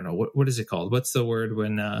 I don't know, what is it called? What's the word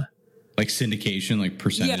when, like syndication, like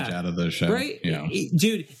percentage out of the show. Right. Yeah.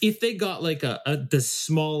 Dude, if they got like the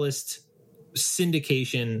smallest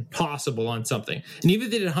syndication possible on something, and even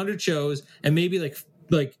if they did 100 shows and maybe like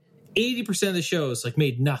 80% of the shows like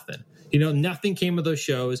made nothing, you know, nothing came of those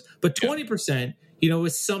shows, but 20%, you know,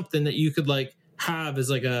 was something that you could like have as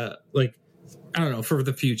like I don't know, for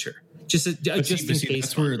the future. Just in case.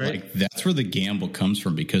 That's where that's where the gamble comes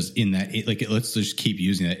from, because in that, let's just keep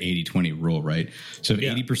using that 80-20 rule, right? So if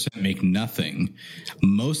 80% make nothing,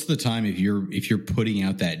 most of the time, if you're putting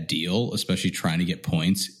out that deal, especially trying to get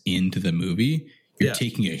points into the movie, you're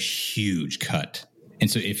taking a huge cut.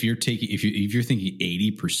 And so if you're thinking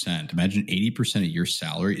 80%, imagine 80% of your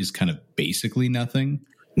salary is kind of basically nothing.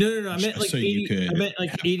 No. I meant like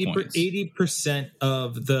 80%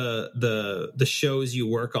 of the shows you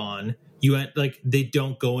work on, they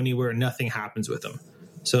don't go anywhere. Nothing happens with them.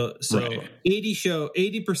 So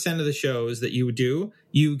 80% of the shows that you would do,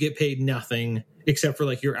 you get paid nothing except for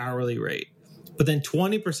like your hourly rate. But then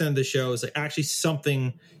 20% of the shows, like actually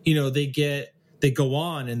something, you know, they get they go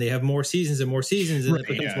on and they have more seasons and more seasons, and it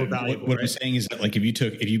becomes more valuable. What I'm saying is that, like,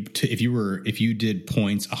 if you did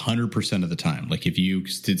points 100% of the time, like if you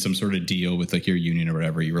did some sort of deal with like your union or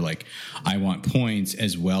whatever, you were like, I want points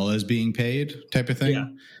as well as being paid type of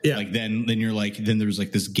thing. Yeah. Like then you're like, then there's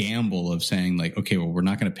like this gamble of saying like, okay, well, we're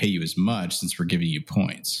not going to pay you as much since we're giving you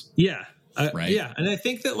points. Yeah. Right. Yeah. And I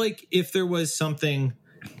think that like if there was something,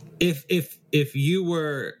 if you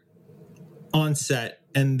were on set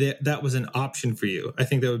and that was an option for you, I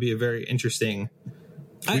think that would be a very interesting.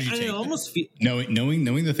 I almost feel knowing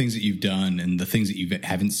the things that you've done and the things that you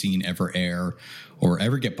haven't seen ever air or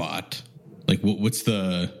ever get bought. Like, what's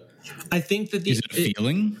the? I think that is it a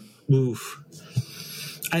feeling? Oof.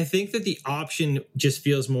 I think that the option just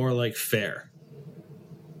feels more like fair.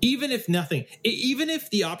 Even if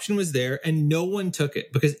the option was there and no one took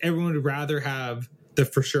it because everyone would rather have the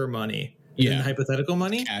for sure money than the hypothetical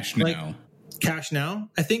money. Cash now.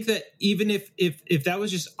 I think that even if that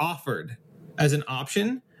was just offered as an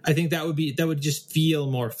option, I think that would just feel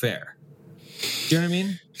more fair. Do you know what I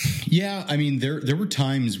mean? Yeah, I mean there were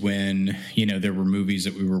times when, you know, there were movies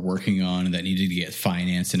that we were working on that needed to get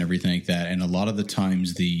financed and everything like that, and a lot of the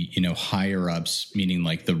times the, you know, higher ups, meaning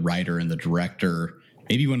like the writer and the director,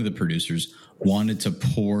 maybe one of the producers, wanted to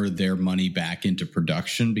pour their money back into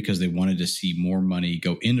production because they wanted to see more money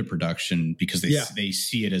go into production because they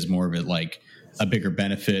see it as more of a bigger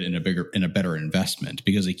benefit and a better investment,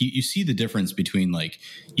 because like you see the difference between like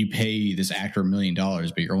you pay this actor $1 million,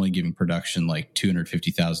 but you're only giving production like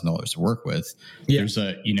 $250,000 to work with. Yeah. There's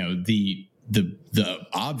the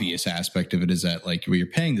obvious aspect of it is that like, well, you're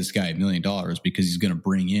paying this guy $1 million because he's going to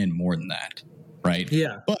bring in more than that. Right.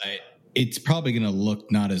 Yeah. But it's probably going to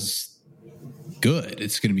look not as good.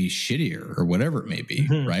 It's going to be shittier or whatever it may be.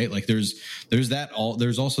 Mm-hmm. Right. Like there's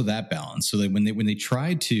also that balance. So that when they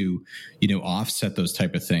tried to, you know, offset those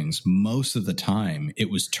type of things, most of the time it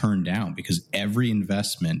was turned down because every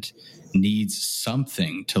investment needs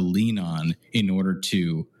something to lean on in order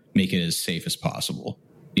to make it as safe as possible.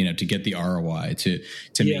 You know, to get the ROI, to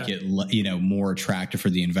make it, you know, more attractive for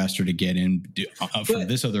the investor to get in from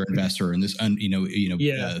this other investor and this,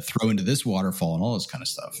 throw into this waterfall and all this kind of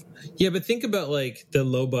stuff. Yeah, but think about like the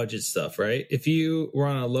low budget stuff, right? If you were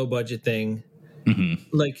on a low budget thing,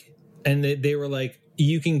 like, and they were like,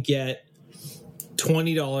 you can get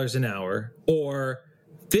 $20 an hour or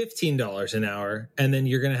 $15 an hour, and then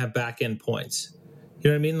you're going to have back end points. You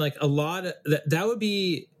know what I mean? Like a lot of that would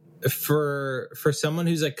be. For someone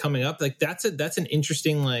who's like coming up, like that's an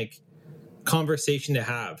interesting like conversation to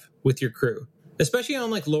have with your crew, especially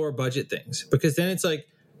on like lower budget things, because then it's like,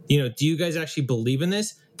 you know, do you guys actually believe in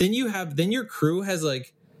this? Then your crew has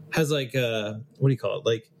like what do you call it?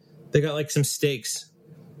 Like they got like some stakes,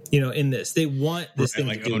 you know, in this. They want this thing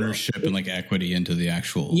like to do ownership and like equity into the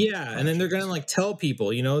actual project. And then they're gonna like tell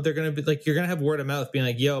people, you know, they're gonna be like, you're gonna have word of mouth being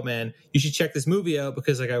like, yo man, you should check this movie out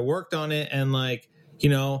because like I worked on it and like, you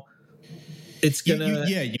know, it's gonna.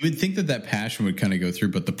 You would think that passion would kind of go through,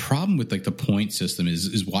 but the problem with like the point system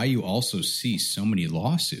is why you also see so many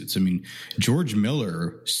lawsuits. I mean, George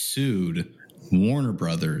Miller sued Warner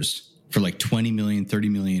Brothers for like 20 million, 30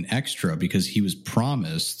 million extra because he was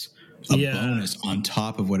promised a bonus on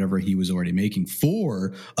top of whatever he was already making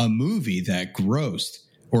for a movie that grossed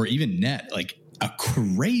or even net like a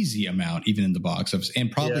crazy amount, even in the box office,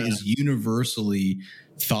 and probably is universally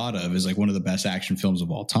thought of as like one of the best action films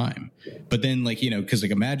of all time. But then like, you know, because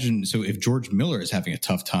like imagine, so if George Miller is having a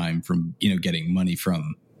tough time from, you know, getting money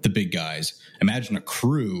from the big guys, imagine a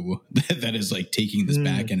crew that is like taking this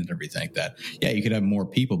back end and everything like that. Yeah, you could have more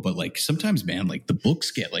people, but like sometimes, man, like the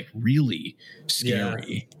books get like really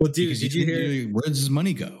scary. Yeah. Well, dude, did you hear where does his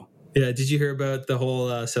money go? Yeah, did you hear about the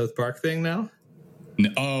whole South Park thing now?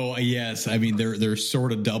 Oh yes, I mean they're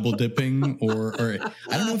sort of double dipping, or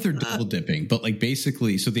I don't know if they're double dipping, but like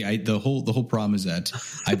basically, so the whole problem is that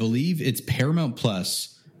I believe it's Paramount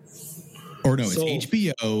Plus, or no, it's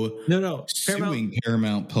HBO. No, suing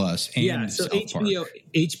Paramount Plus and so South Park.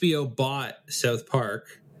 HBO bought South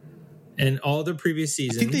Park and all their previous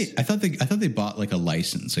seasons. I thought they bought like a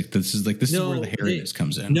license. Like this is where the hairiness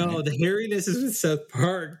comes in. No, right? The hairiness is with South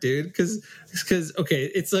Park, dude. Because okay,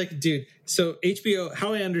 it's like, dude. So HBO,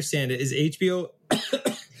 how I understand it is HBO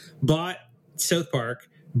bought South Park,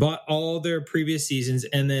 bought all their previous seasons,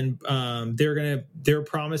 and then they were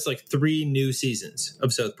promised like 3 new seasons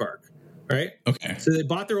of South Park. Right. Okay. So they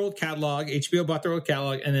bought their old catalog. HBO bought their old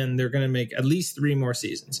catalog, and then they're going to make at least 3 more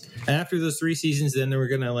seasons. And after those 3 seasons, then they were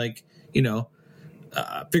going to like, you know,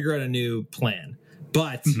 figure out a new plan.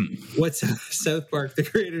 But what South Park, the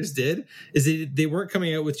creators did is they weren't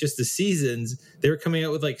coming out with just the seasons. They were coming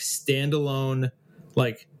out with like standalone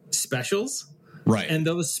like specials. Right. And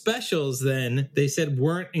those specials then they said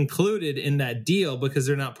weren't included in that deal because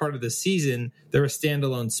they're not part of the season. They're a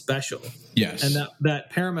standalone special. Yes. And that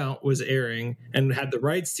Paramount was airing and had the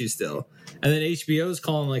rights to still. And then HBO's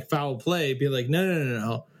calling like foul play, be like,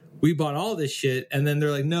 no. We bought all this shit. And then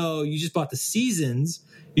they're like, no, you just bought the seasons.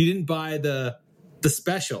 You didn't buy the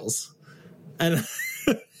specials. And,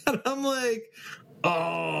 and I'm like,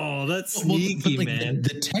 oh, that's sneaky, like, man.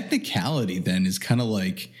 The technicality then is kind of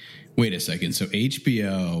like, wait a second. So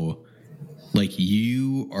HBO, like,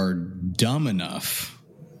 you are dumb enough.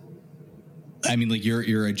 I mean, like,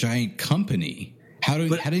 you're a giant company. How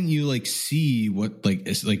didn't you like see what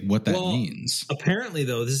what that means? Apparently,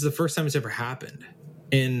 though, this is the first time it's ever happened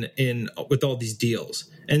in with all these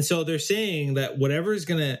deals, and so they're saying that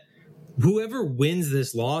whoever wins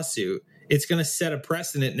this lawsuit, it's gonna set a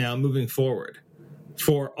precedent now moving forward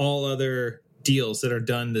for all other deals that are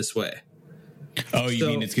done this way. Oh, you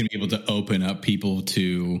mean it's going to be able to open up people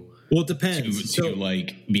to? Well, it depends. To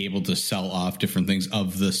like be able to sell off different things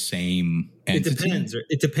of the same entity?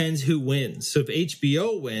 It depends who wins. So if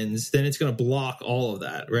HBO wins, then it's going to block all of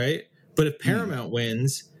that, right? But if Paramount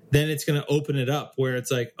wins, then it's going to open it up where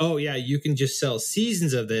it's like, oh yeah, you can just sell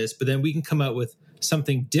seasons of this, but then we can come out with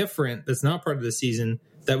something different that's not part of the season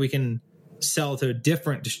that we can sell to a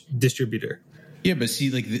different distributor. Yeah, but see,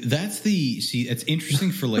 like it's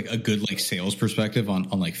interesting for like a good like sales perspective on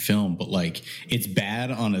like film, but like it's bad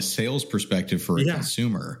on a sales perspective for a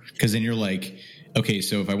consumer, because then you're like, okay,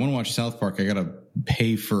 so if I want to watch South Park, I gotta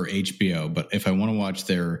pay for HBO, but if I want to watch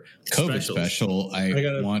their COVID special,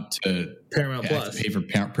 I want to Paramount Plus. Have to pay for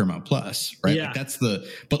Paramount Plus, right? Yeah. Like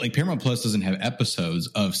but like Paramount Plus doesn't have episodes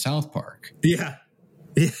of South Park. Yeah.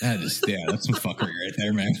 That's some fuckery right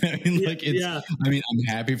there, man. I mean, like I mean,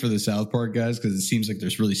 I'm happy for the South Park guys because it seems like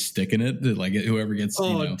there's really sticking it. That like whoever gets,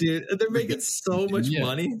 dude, they're making so much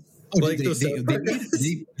money. Oh, like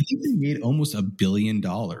they made almost $1 billion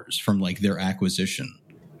from like their acquisition,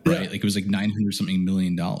 right? Like it was like $900 something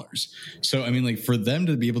million. So I mean, like for them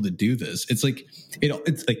to be able to do this, it's like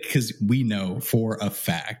because we know for a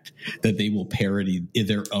fact that they will parody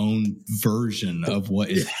their own version of what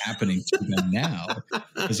is happening to them now.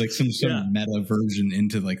 It's like some meta version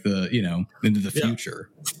into like into the future.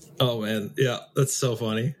 Oh man, yeah, that's so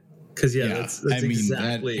funny. Because that's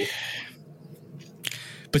exactly.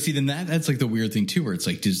 But see, then that's like the weird thing too, where it's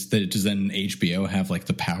like, does then HBO have like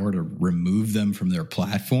the power to remove them from their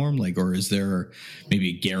platform? Like, or is there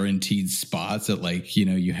maybe guaranteed spots that like,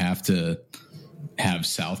 you have to have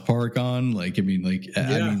South Park on? Like, I mean,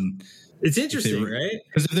 it's interesting, right?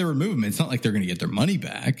 Because if they remove them, it's not like they're going to get their money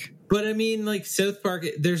back. But I mean, like South Park,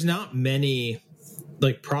 there's not many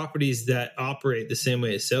like properties that operate the same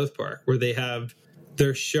way as South Park, where they have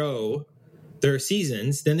their show, their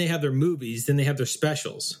seasons, then they have their movies, then they have their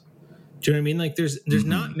specials. Do you know what I mean? Like there's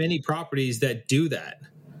not many properties that do that.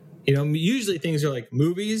 Usually things are like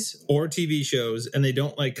movies or TV shows, and they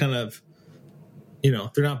don't like kind of,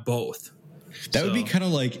 they're not both. That would be kind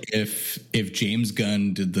of like if James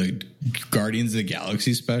Gunn did the Guardians of the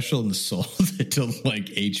Galaxy special and sold it to like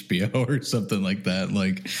HBO or something like that.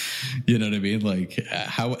 Like, you know what I mean? Like,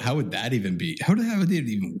 how would that even be? How would it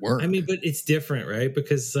even work? I mean, but it's different, right?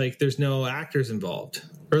 Because like there's no actors involved,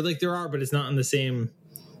 or like there are, but it's not in the same.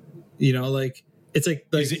 Like it's like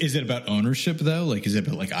is it about ownership though? Like, is it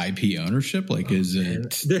about like IP ownership? Like, is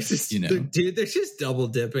it? They're just dude, they're just double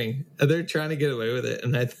dipping. They're trying to get away with it,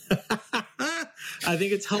 and I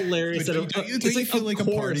think it's hilarious. Don't you feel like a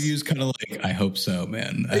part of you is kind of like, I hope so,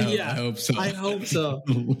 man. I hope so. I hope so.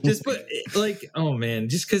 Just but like, oh man,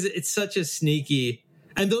 just because it's such a sneaky.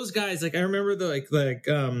 And those guys, like I remember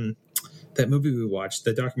that movie we watched,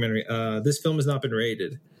 the documentary. This film has not been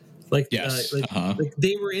rated. Like, yes. Like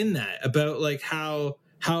they were in that about like how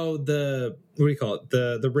the what do you call it,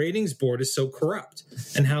 the ratings board is so corrupt,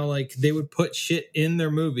 and how like they would put shit in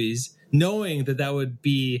their movies knowing that would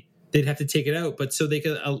be. They'd have to take it out, but so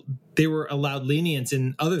they were allowed lenience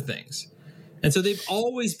in other things, and so they've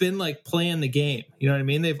always been like playing the game. You know what I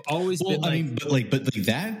mean? They've always been. I mean, but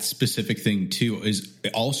that specific thing too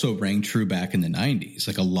it also rang true back in the '90s.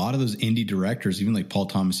 Like a lot of those indie directors, even like Paul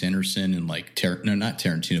Thomas Anderson and like not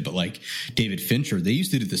Tarantino, but like David Fincher, they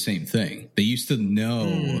used to do the same thing. They used to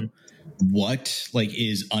know what like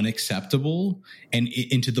is unacceptable, and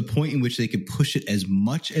to the point in which they could push it as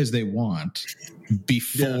much as they want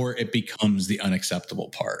before it becomes the unacceptable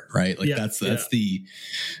part, right? Like that's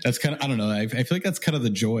kind of, I don't know, I feel like that's kind of the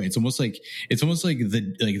joy. It's almost like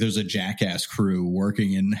there's a Jackass crew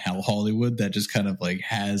working in Hollywood that just kind of like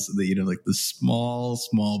has the like the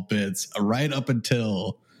small bits right up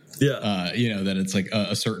until that it's like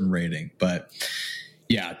a certain rating. But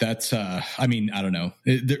Yeah, that's. I mean, I don't know.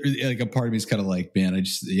 Like a part of me is kind of like, man, I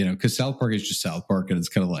just because South Park is just South Park, and it's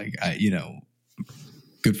kind of like,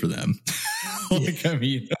 good for them. Like, I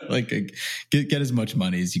mean, like get as much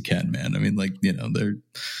money as you can, man. I mean, like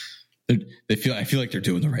I feel like they're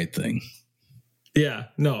doing the right thing. Yeah,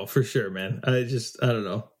 no, for sure, man. I don't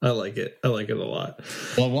know. I like it. I like it a lot.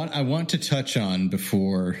 Well, I want to touch on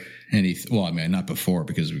before anything. Well, I mean, not before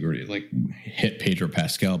because we already like hit Pedro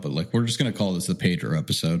Pascal, but like we're just going to call this the Pedro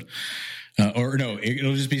episode, or no,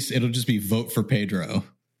 it'll just be vote for Pedro.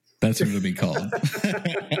 That's what it'll be called.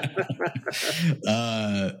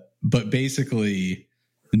 But basically,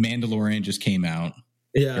 The Mandalorian just came out.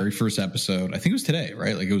 Yeah, very first episode. I think it was today,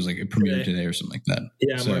 right? Like it was like it premiered today or something like that.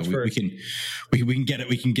 Yeah, so March 1st. we can get it.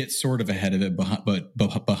 We can get sort of ahead of it,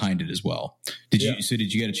 but behind it as well. Did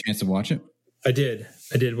you get a chance to watch it? I did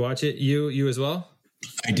watch it. You as well?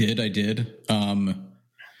 I did. I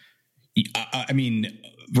mean,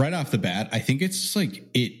 right off the bat, I think it's like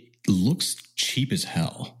it looks cheap as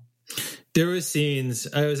hell. There was scenes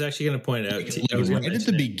I was actually going to point out. Right at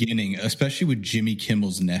the beginning, especially with Jimmy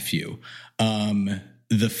Kimmel's nephew,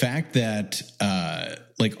 the fact that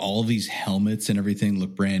like all these helmets and everything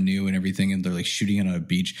look brand new and everything, and they're like shooting it on a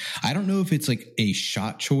beach. I don't know if it's like a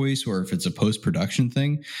shot choice or if it's a post-production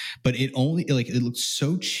thing, but it looks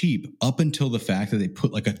so cheap up until the fact that they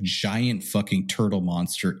put like a giant fucking turtle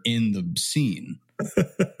monster in the scene.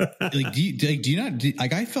 Like, do you not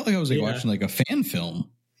like? I felt like I was like watching like a fan film.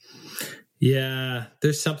 Yeah,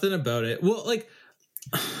 there's something about it. Well, like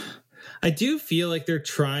I do feel like they're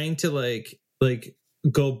trying to like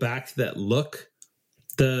go back to that look,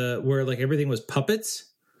 where like everything was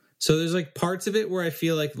puppets. So there's like parts of it where I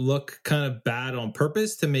feel like look kind of bad on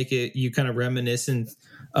purpose to make it you kind of reminiscent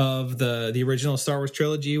of the original Star Wars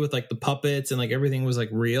trilogy with like the puppets and like everything was like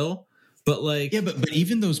real. But like, yeah, but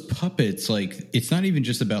even those puppets, like it's not even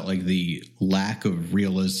just about like the lack of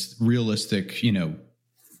realistic,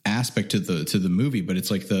 aspect to the movie, but it's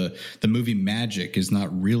like the movie magic is not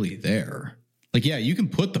really there. Like, yeah, you can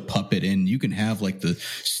put the puppet in, you can have like the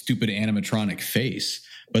stupid animatronic face,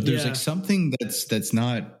 but there's like something that's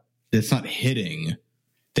not hitting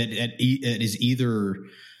that is either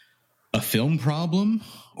a film problem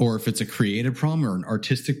or if it's a creative problem or an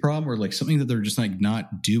artistic problem or like something that they're just like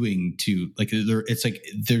not doing to like it's like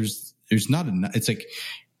there's not enough. It's like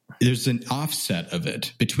there's an offset of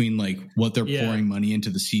it between like what they're pouring money into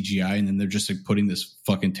the CGI and then they're just like putting this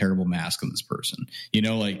fucking terrible mask on this person.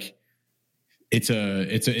 Like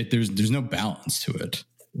there's no balance to it.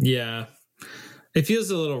 Yeah. It feels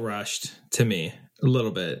a little rushed to me, a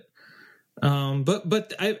little bit.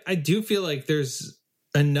 But I do feel like there's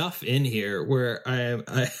enough in here where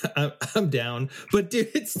I'm down, but dude,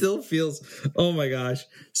 it still feels, oh my gosh.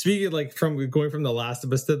 Speaking of like from going from The Last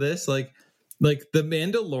of Us to this, like The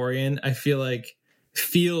Mandalorian, I feel like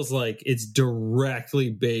feels like it's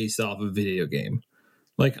directly based off a video game.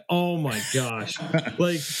 Like, oh my gosh.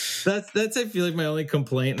 Like that's I feel like my only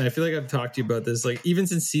complaint. And I feel like I've talked to you about this, like even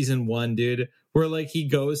since season 1, dude, where like he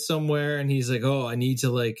goes somewhere and he's like, oh, I need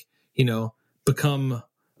to like, become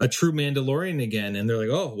a true Mandalorian again. And they're like,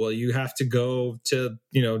 oh, well, you have to go to,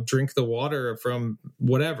 drink the water from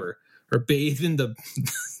whatever. Or bathe in the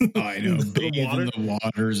I know, bathe in the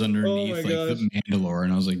waters underneath like the Mandalore,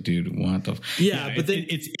 and I was like, dude, what the? But then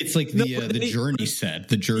it's like the journey set.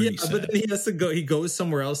 The journey set. But then he has to go. He goes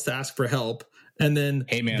somewhere else to ask for help, and then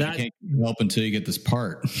hey man, I can't help until you get this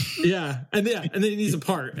part. and then he needs a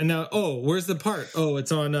part, and now where's the part? Oh,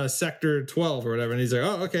 it's on sector 12 or whatever, and he's like,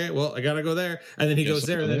 oh, okay, well, I gotta go there, and then he goes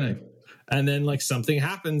there, and then like something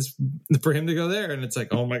happens for him to go there, and it's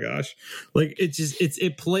like, oh my gosh, like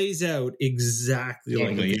it plays out exactly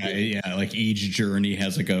like like each journey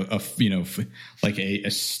has like a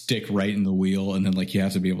stick right in the wheel, and then like you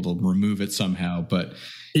have to be able to remove it somehow. But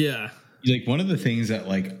like one of the things that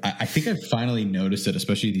like I think I've finally noticed it,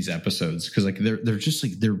 especially these episodes, because like they're just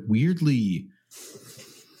like they're weirdly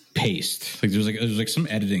paced. Like there's some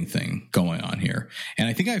editing thing going on here, and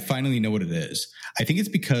I think I finally know what it is. I think it's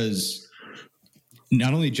because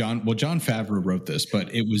not only John Favreau wrote this,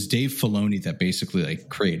 but it was Dave Filoni that basically like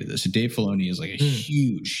created this. So Dave Filoni is like a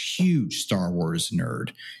huge Star Wars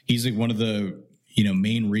nerd. He's like one of the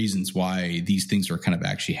main reasons why these things are kind of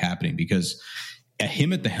actually happening, because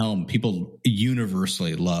him at the helm, people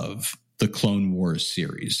universally love the Clone Wars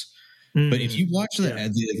series. But if you watch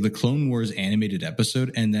the Clone Wars animated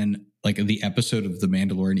episode and then like the episode of The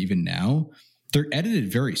Mandalorian, even now, they're edited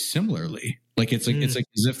very similarly. Like it's like as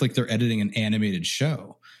if like they're editing an animated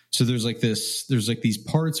show. So there's these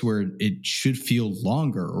parts where it should feel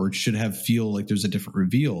longer, or it should feel like there's a different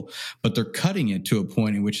reveal, but they're cutting it to a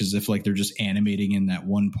point in which, as if like they're just animating in that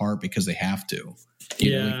one part because they have to.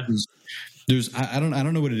 You know, like there's I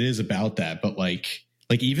don't know what it is about that, but like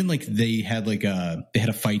even like they had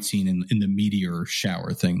a fight scene in the meteor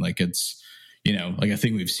shower thing. Like it's, you know, like I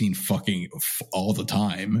think we've seen fucking all the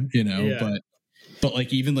time, you know, but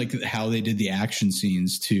like even like how they did the action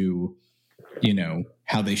scenes to, you know,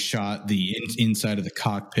 how they shot the inside of the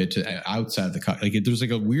cockpit to outside of the cockpit. Like there's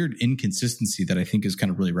like a weird inconsistency that I think is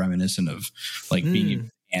kind of really reminiscent of like being able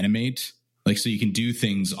to animate. Like, so you can do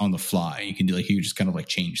things on the fly. You can do you just kind of like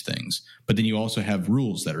change things, but then you also have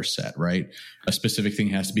rules that are set, right? A specific thing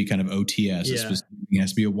has to be kind of OTS. A specific thing has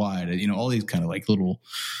to be a wide, you know, all these kind of like little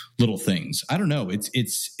things. I don't know.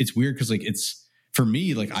 It's weird. Cause like for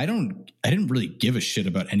me, like I didn't really give a shit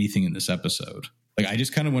about anything in this episode. Like I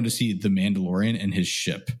just kind of wanted to see the Mandalorian and his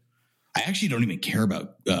ship. I actually don't even care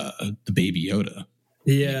about the Baby Yoda.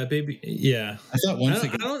 Yeah, baby. Yeah. I thought once I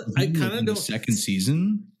kind of don't. Second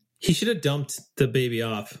season, he should have dumped the baby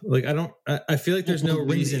off. Like I feel like there's no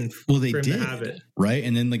reason for him to have it. Right.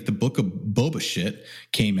 And then like the Book of Boba shit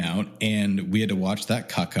came out and we had to watch that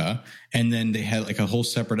caca. And then they had like a whole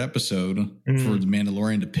separate episode for the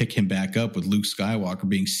Mandalorian to pick him back up with Luke Skywalker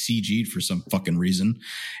being CG'd for some fucking reason.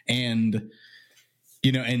 And,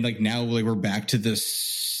 you know, and like now like we're back to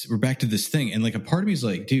this thing. And like a part of me is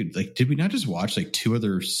like, dude, like, did we not just watch like two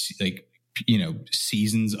other like, you know,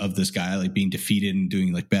 seasons of this guy like being defeated and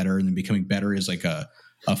doing like better and then becoming better as like a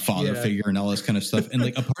father figure and all this kind of stuff. And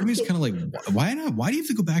like a part of me is kind of like, why not? Why do you have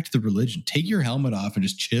to go back to the religion? Take your helmet off and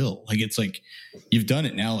just chill. Like it's like you've done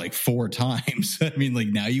it now like 4 times. I mean, like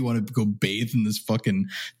now you want to go bathe in this fucking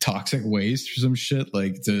toxic waste or some shit,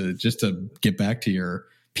 like to get back to your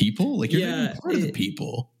people. Like you're not even part of the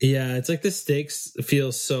people. Yeah, it's like the stakes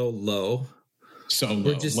feel so low. So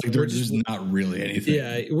low. We're just not really anything.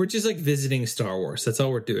 Yeah, we're just like visiting Star Wars. That's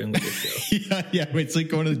all we're doing with this show. yeah. It's like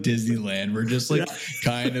going to Disneyland. We're just like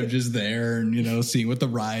kind of just there and, you know, seeing what the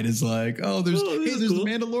ride is like. Oh, there's cool. The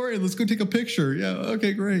Mandalorian. Let's go take a picture. Yeah.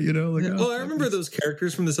 Okay, great. You know, like I remember those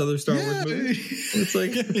characters from this other Star Wars movie. It's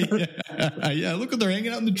like yeah. Look what they're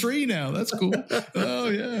hanging out in the tree now. That's cool. Oh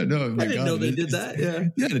yeah. No, I didn't know they did that.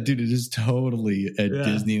 Yeah, dude, it is totally a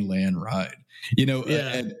Disneyland ride. You know,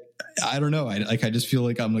 and I don't know. I just feel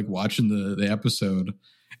like I'm like watching the episode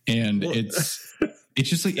and it's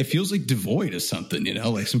just like, it feels like devoid of something, you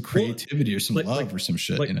know, like some creativity or some love or some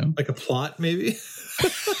shit, you know, like a plot maybe.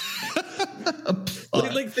 Just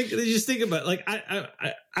think about it. Like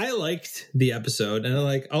I liked the episode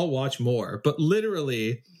and I'll watch more, but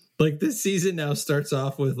literally like this season now starts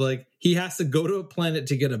off with like, he has to go to a planet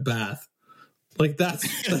to get a bath. Like that's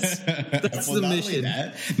well, the mission.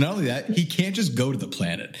 Not only that, he can't just go to the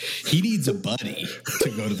planet. He needs a buddy to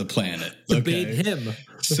go to the planet. To bathe him.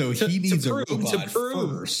 So he needs a robot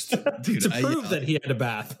first. Dude, to prove that he had a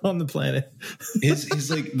bath on the planet. It's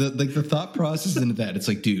like the thought process into that. It's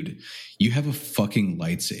like, dude, you have a fucking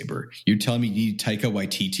lightsaber. You're telling me you need Taika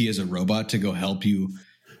Waititi as a robot to go help you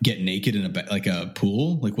get naked in a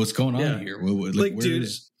pool? Like what's going on here?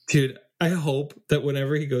 Dude, I hope that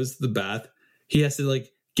whenever he goes to the bath, he has to like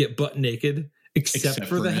get butt naked, except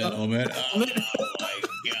for the helmet. Oh my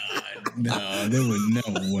god! No, there was no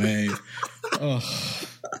way. Oh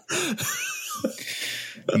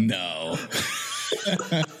no!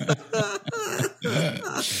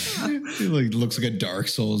 He like looks like a Dark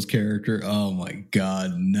Souls character. Oh my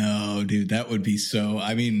god, no, dude, that would be so.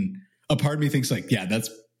 I mean, a part of me thinks like, yeah, that's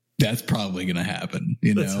probably gonna happen.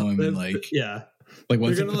 You know, I mean, like, yeah. Like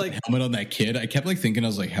once I put the helmet on that kid, I kept like thinking, I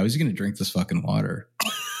was like, how is he going to drink this fucking water?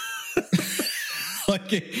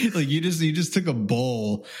 like you just took a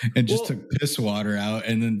bowl and just took piss water out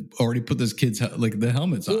and then already put this kid's like the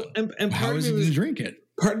helmets on. And how is he going to drink it?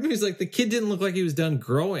 Part of me was like, the kid didn't look like he was done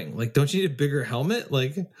growing. Like, don't you need a bigger helmet?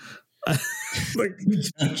 Like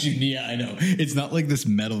yeah, I know. It's not like this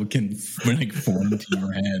metal can like form into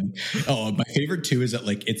your head. Oh, my favorite too is that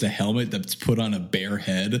like it's a helmet that's put on a bare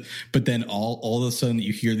head, but then all of a sudden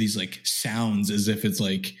you hear these like sounds as if it's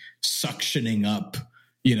like suctioning up,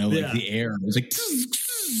 you know, like the air. It's like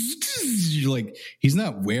you're like, he's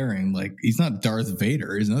not he's not Darth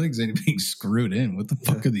Vader. He's not exactly being screwed in. What the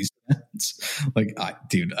fuck are these sounds? Like,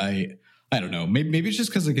 dude, I don't know. Maybe it's just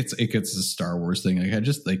because it gets a Star Wars thing. Like I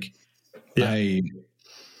just like. Yeah.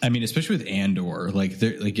 I mean, especially with Andor, like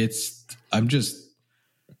there, like I don't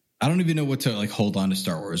even know what to like hold on to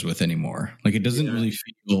Star Wars with anymore. Like it doesn't really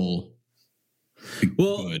feel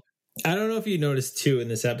good. I don't know if you noticed too in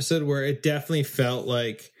this episode where it definitely felt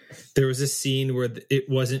like there was a scene where it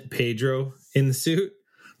wasn't Pedro in the suit.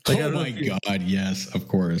 Like, oh my God, yes, of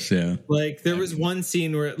course, yeah. Like there was one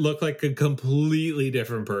scene where it looked like a completely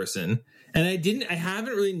different person, and I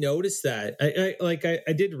haven't really noticed that.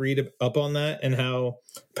 I did read up on that and how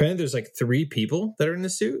apparently there's like 3 people that are in the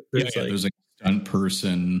suit. There's like a stunt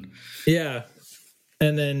person. Yeah.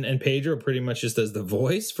 And Pedro pretty much just does the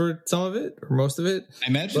voice for some of it or most of it. I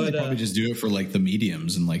imagine they probably just do it for like the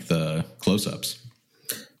mediums and like the close-ups.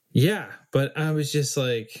 Yeah, but I was just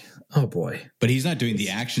like, oh boy. But he's not doing the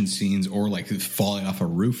action scenes or like falling off a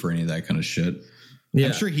roof or any of that kind of shit. Yeah.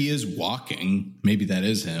 I'm sure he is walking. Maybe that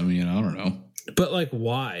is him. I don't know. But like,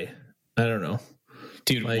 why? I don't know.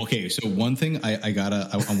 Dude, like, okay, so one thing I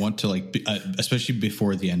want to like, especially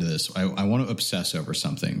before the end of this, I want to obsess over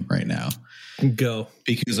something right now. Go.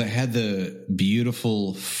 Because I had the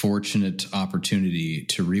beautiful, fortunate opportunity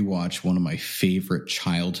to rewatch one of my favorite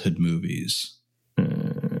childhood movies.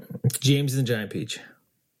 James and the Giant Peach.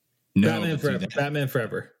 No, Batman Forever. Batman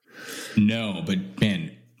Forever. No, but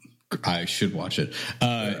man, I should watch it.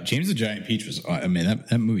 James the Giant Peach was,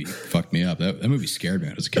 that movie fucked me up. That movie scared me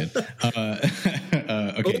when I was a kid.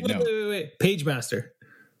 Okay, wait. Page Master.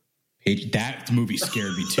 That movie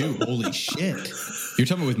scared me too. Holy shit. You're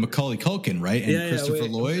talking with Macaulay Culkin, right? And Christopher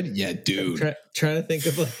Lloyd? Yeah, dude. Trying to think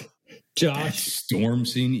of like Josh. That storm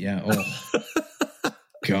scene? Yeah. Oh.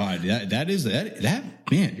 God, that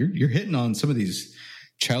man, you're hitting on some of these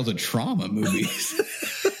childhood trauma movies.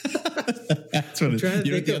 That's what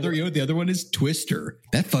the other one is? Twister.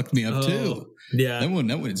 That fucked me up too. Yeah. That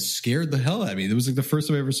one scared the hell out of me. It was like the first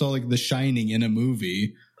time I ever saw like The Shining in a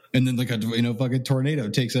movie, and then like a fucking tornado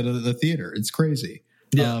takes out of the theater. It's crazy.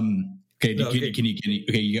 Yeah. Okay,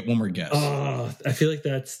 you get one more guess. Oh, I feel like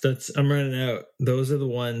that's I'm running out. Those are the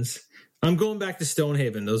ones. I'm going back to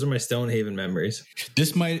Stonehaven. Those are my Stonehaven memories.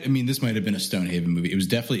 This might have been a Stonehaven movie.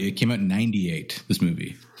 It came out in 98, this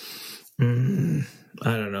movie. I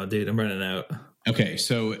don't know, dude. I'm running out. Okay,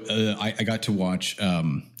 so I got to watch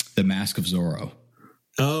The Mask of Zorro.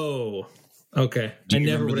 Oh, okay. I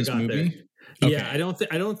never would have got there. Okay. Yeah, I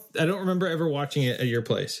don't remember ever watching it at your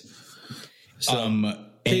place. So,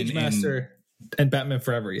 Page Master and Batman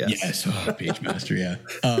Forever, yes. Yes, Page Master, yeah.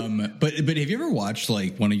 But have you ever watched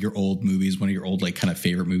like one of your old movies, one of your old like kind of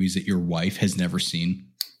favorite movies that your wife has never seen?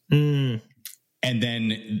 And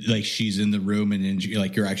then like she's in the room and then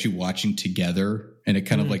you're actually watching together, and it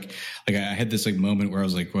kind of like I had this like moment where I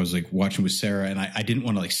was like watching with Sarah, and I didn't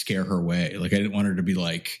want to like scare her away. Like I didn't want her to be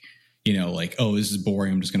like, like, oh, this is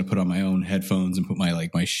boring, I'm just going to put on my own headphones and put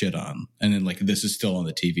my shit on. And then like, this is still on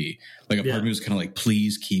the TV. Like a part of me was kind of like,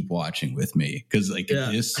 please keep watching with me. Cause like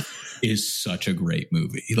this is such a great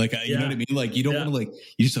movie. Like, you know what I mean? Like you don't want to like,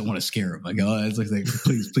 you just don't want to scare them. Like, oh, it's like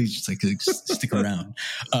please just like stick around.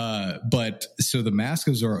 But so The Mask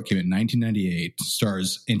of Zorro came in 1998,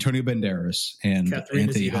 stars Antonio Banderas and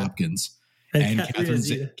Anthony Hopkins and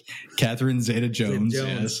Catherine Zeta-Jones.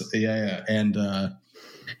 Yes. Yeah.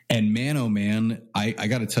 And man, oh man, I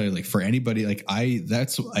got to tell you, like for anybody, like it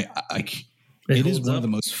is one of the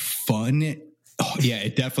most fun. Oh yeah,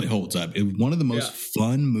 it definitely holds up. It's one of the most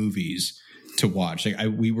fun movies to watch. Like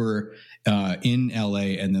we were in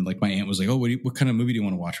LA, and then like my aunt was like, "Oh, what kind of movie do you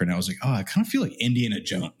want to watch right now?" I was like, "Oh, I kind of feel like Indiana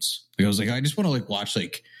Jones." Like I was like, I just want to like watch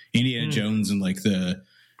like Indiana Jones and like the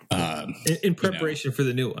in preparation for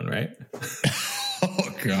the new one, right?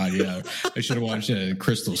 Oh God, yeah. I should have watched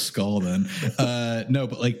Crystal Skull then. No,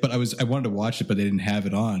 but I wanted to watch it, but they didn't have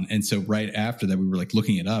it on. And so right after that, we were like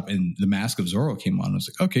looking it up, and The Mask of Zorro came on. I was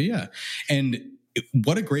like, okay, yeah. And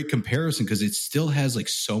what a great comparison, because it still has like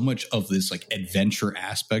so much of this like adventure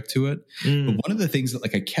aspect to it. But one of the things that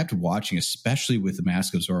like I kept watching, especially with The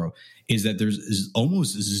Mask of Zorro, is that there's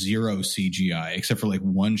almost zero CGI except for like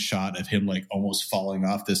one shot of him like almost falling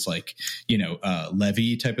off this like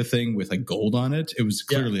levee type of thing with like gold on it. It was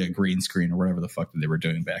clearly a green screen or whatever the fuck that they were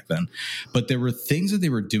doing back then. But there were things that they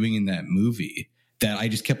were doing in that movie that I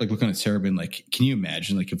just kept like looking at Sarah being like, can you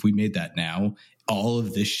imagine like if we made that now, all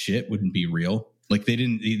of this shit wouldn't be real? Like they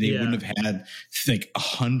wouldn't have had like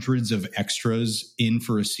hundreds of extras in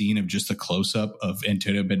for a scene of just a close up of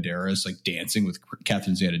Antonio Banderas like dancing with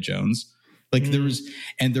Catherine Zeta-Jones. Like there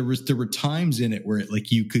were times in it where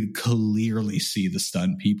like you could clearly see the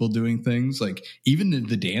stunt people doing things. Like even in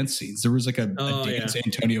the dance scenes, there was like a dance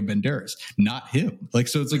Antonio Banderas, not him. Like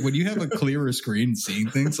so, it's like when you have a clearer screen seeing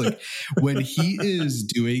things, like when he is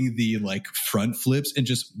doing the like front flips and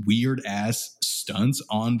just weird ass stunts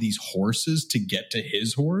on these horses to get to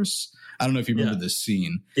his horse. I don't know if you remember this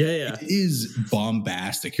scene. Yeah. It is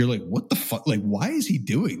bombastic. You're like, what the fuck? Like, why is he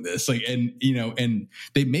doing this? Like, and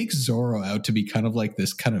they make Zorro out to be kind of like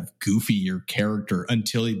this kind of goofier character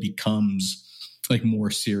until he becomes like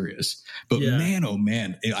more serious. But man, oh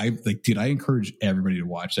man, I encourage everybody to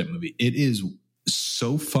watch that movie. It is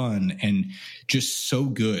so fun and just so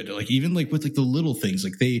good. Like even like with like the little things,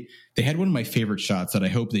 like they had one of my favorite shots that I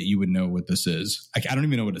hope that you would know what this is. I don't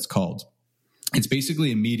even know what it's called. It's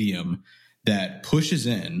basically a medium that pushes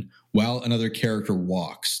in while another character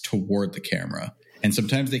walks toward the camera. And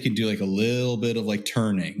sometimes they can do like a little bit of like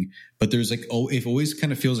turning, but there's like, it always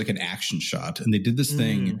kind of feels like an action shot. And they did this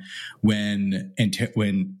thing when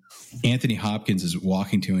Anthony Hopkins is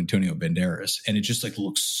walking to Antonio Banderas, and it just like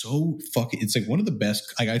looks so fucking, it's like one of the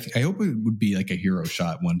best. I hope it would be like a hero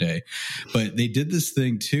shot one day, but they did this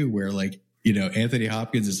thing too, where like, you know, Anthony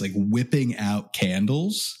Hopkins is like whipping out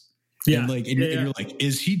candles. Yeah. And you're like,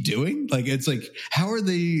 is he doing like, it's like, how are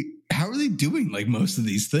they doing like most of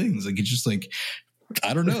these things? Like, it's just like,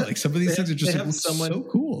 I don't know. Like some of these things are just like, so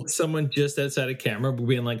cool. Someone just outside a camera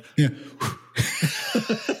being like, yeah.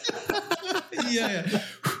 yeah.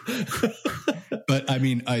 But I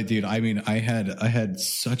mean, I had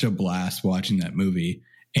such a blast watching that movie,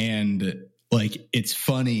 and like, it's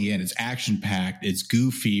funny and it's action packed. It's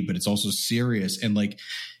goofy, but it's also serious. And like,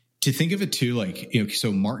 to think of it too, like, you know,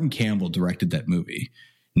 so Martin Campbell directed that movie.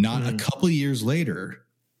 Not a couple of years later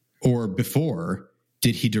or before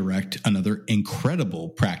did he direct another incredible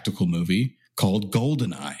practical movie called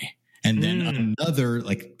GoldenEye. And then another,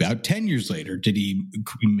 like about 10 years later, did he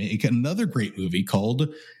make another great movie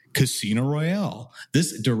called Casino Royale.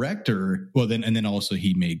 This director, and then also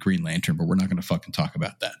he made Green Lantern, but we're not going to fucking talk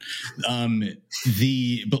about that.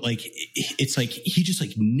 But like, it's like he just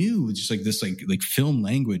like knew just like this like film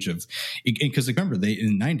language of, because like, remember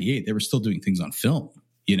in '98 they were still doing things on film,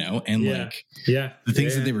 you know, and the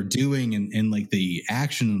things that they were doing and like the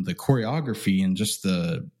action, the choreography, and just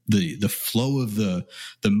the flow of the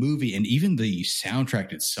movie, and even the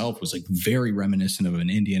soundtrack itself was like very reminiscent of an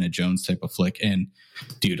Indiana Jones type of flick. And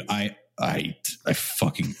dude, I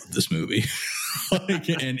fucking love this movie. Like,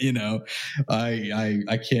 and you know,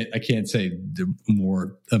 I can't say the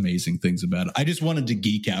more amazing things about it. I just wanted to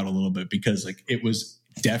geek out a little bit because like it was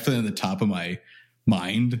definitely on the top of my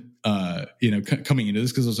mind, you know, coming into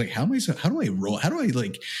this, because I was like, how do I roll? How do I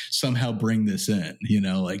like somehow bring this in? You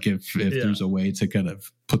know, like if there's a way to kind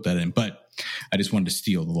of put that in. But I just wanted to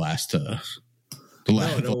steal the last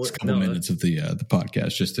couple minutes of the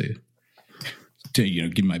podcast just to you know,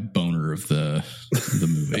 give my boner of the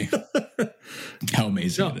movie. How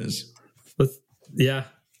amazing it is. Yeah.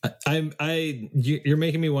 You're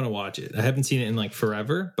making me want to watch it. I haven't seen it in like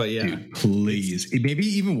forever, but yeah. Dude, please. Maybe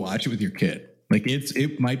even watch it with your kid. Like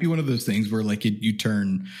it might be one of those things where like you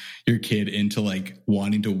turn your kid into like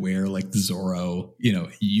wanting to wear like the Zorro, you know,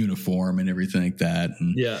 uniform and everything like that.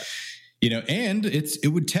 And you know, and it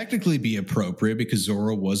would technically be appropriate because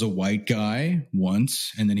Zorro was a white guy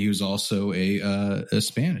once, and then he was also a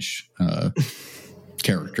Spanish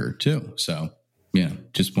character too. So yeah,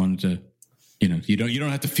 just wanted to, you know, you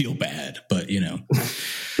don't have to feel bad, but you know,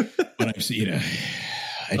 but I've seen, you know,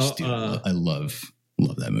 I just I love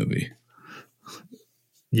that movie.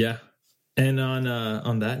 Yeah, and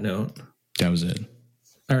on that note, that was it.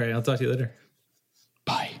 All right, I'll talk to you later.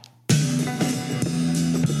 Bye.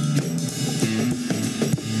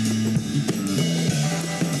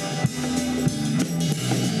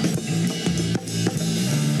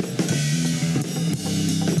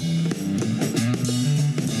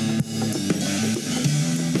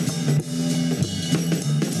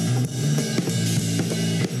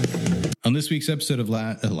 On this week's episode of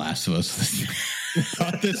Last of Us,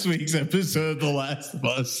 on this week's episode of The Last of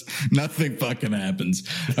Us, nothing fucking happens.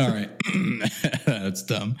 All right. That's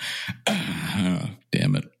dumb. Oh,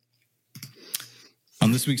 damn it.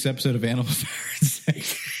 On this week's episode of Animals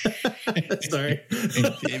Sorry.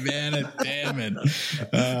 Damn it.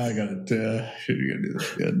 I gotta do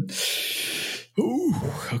this again. Ooh,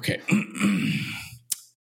 okay.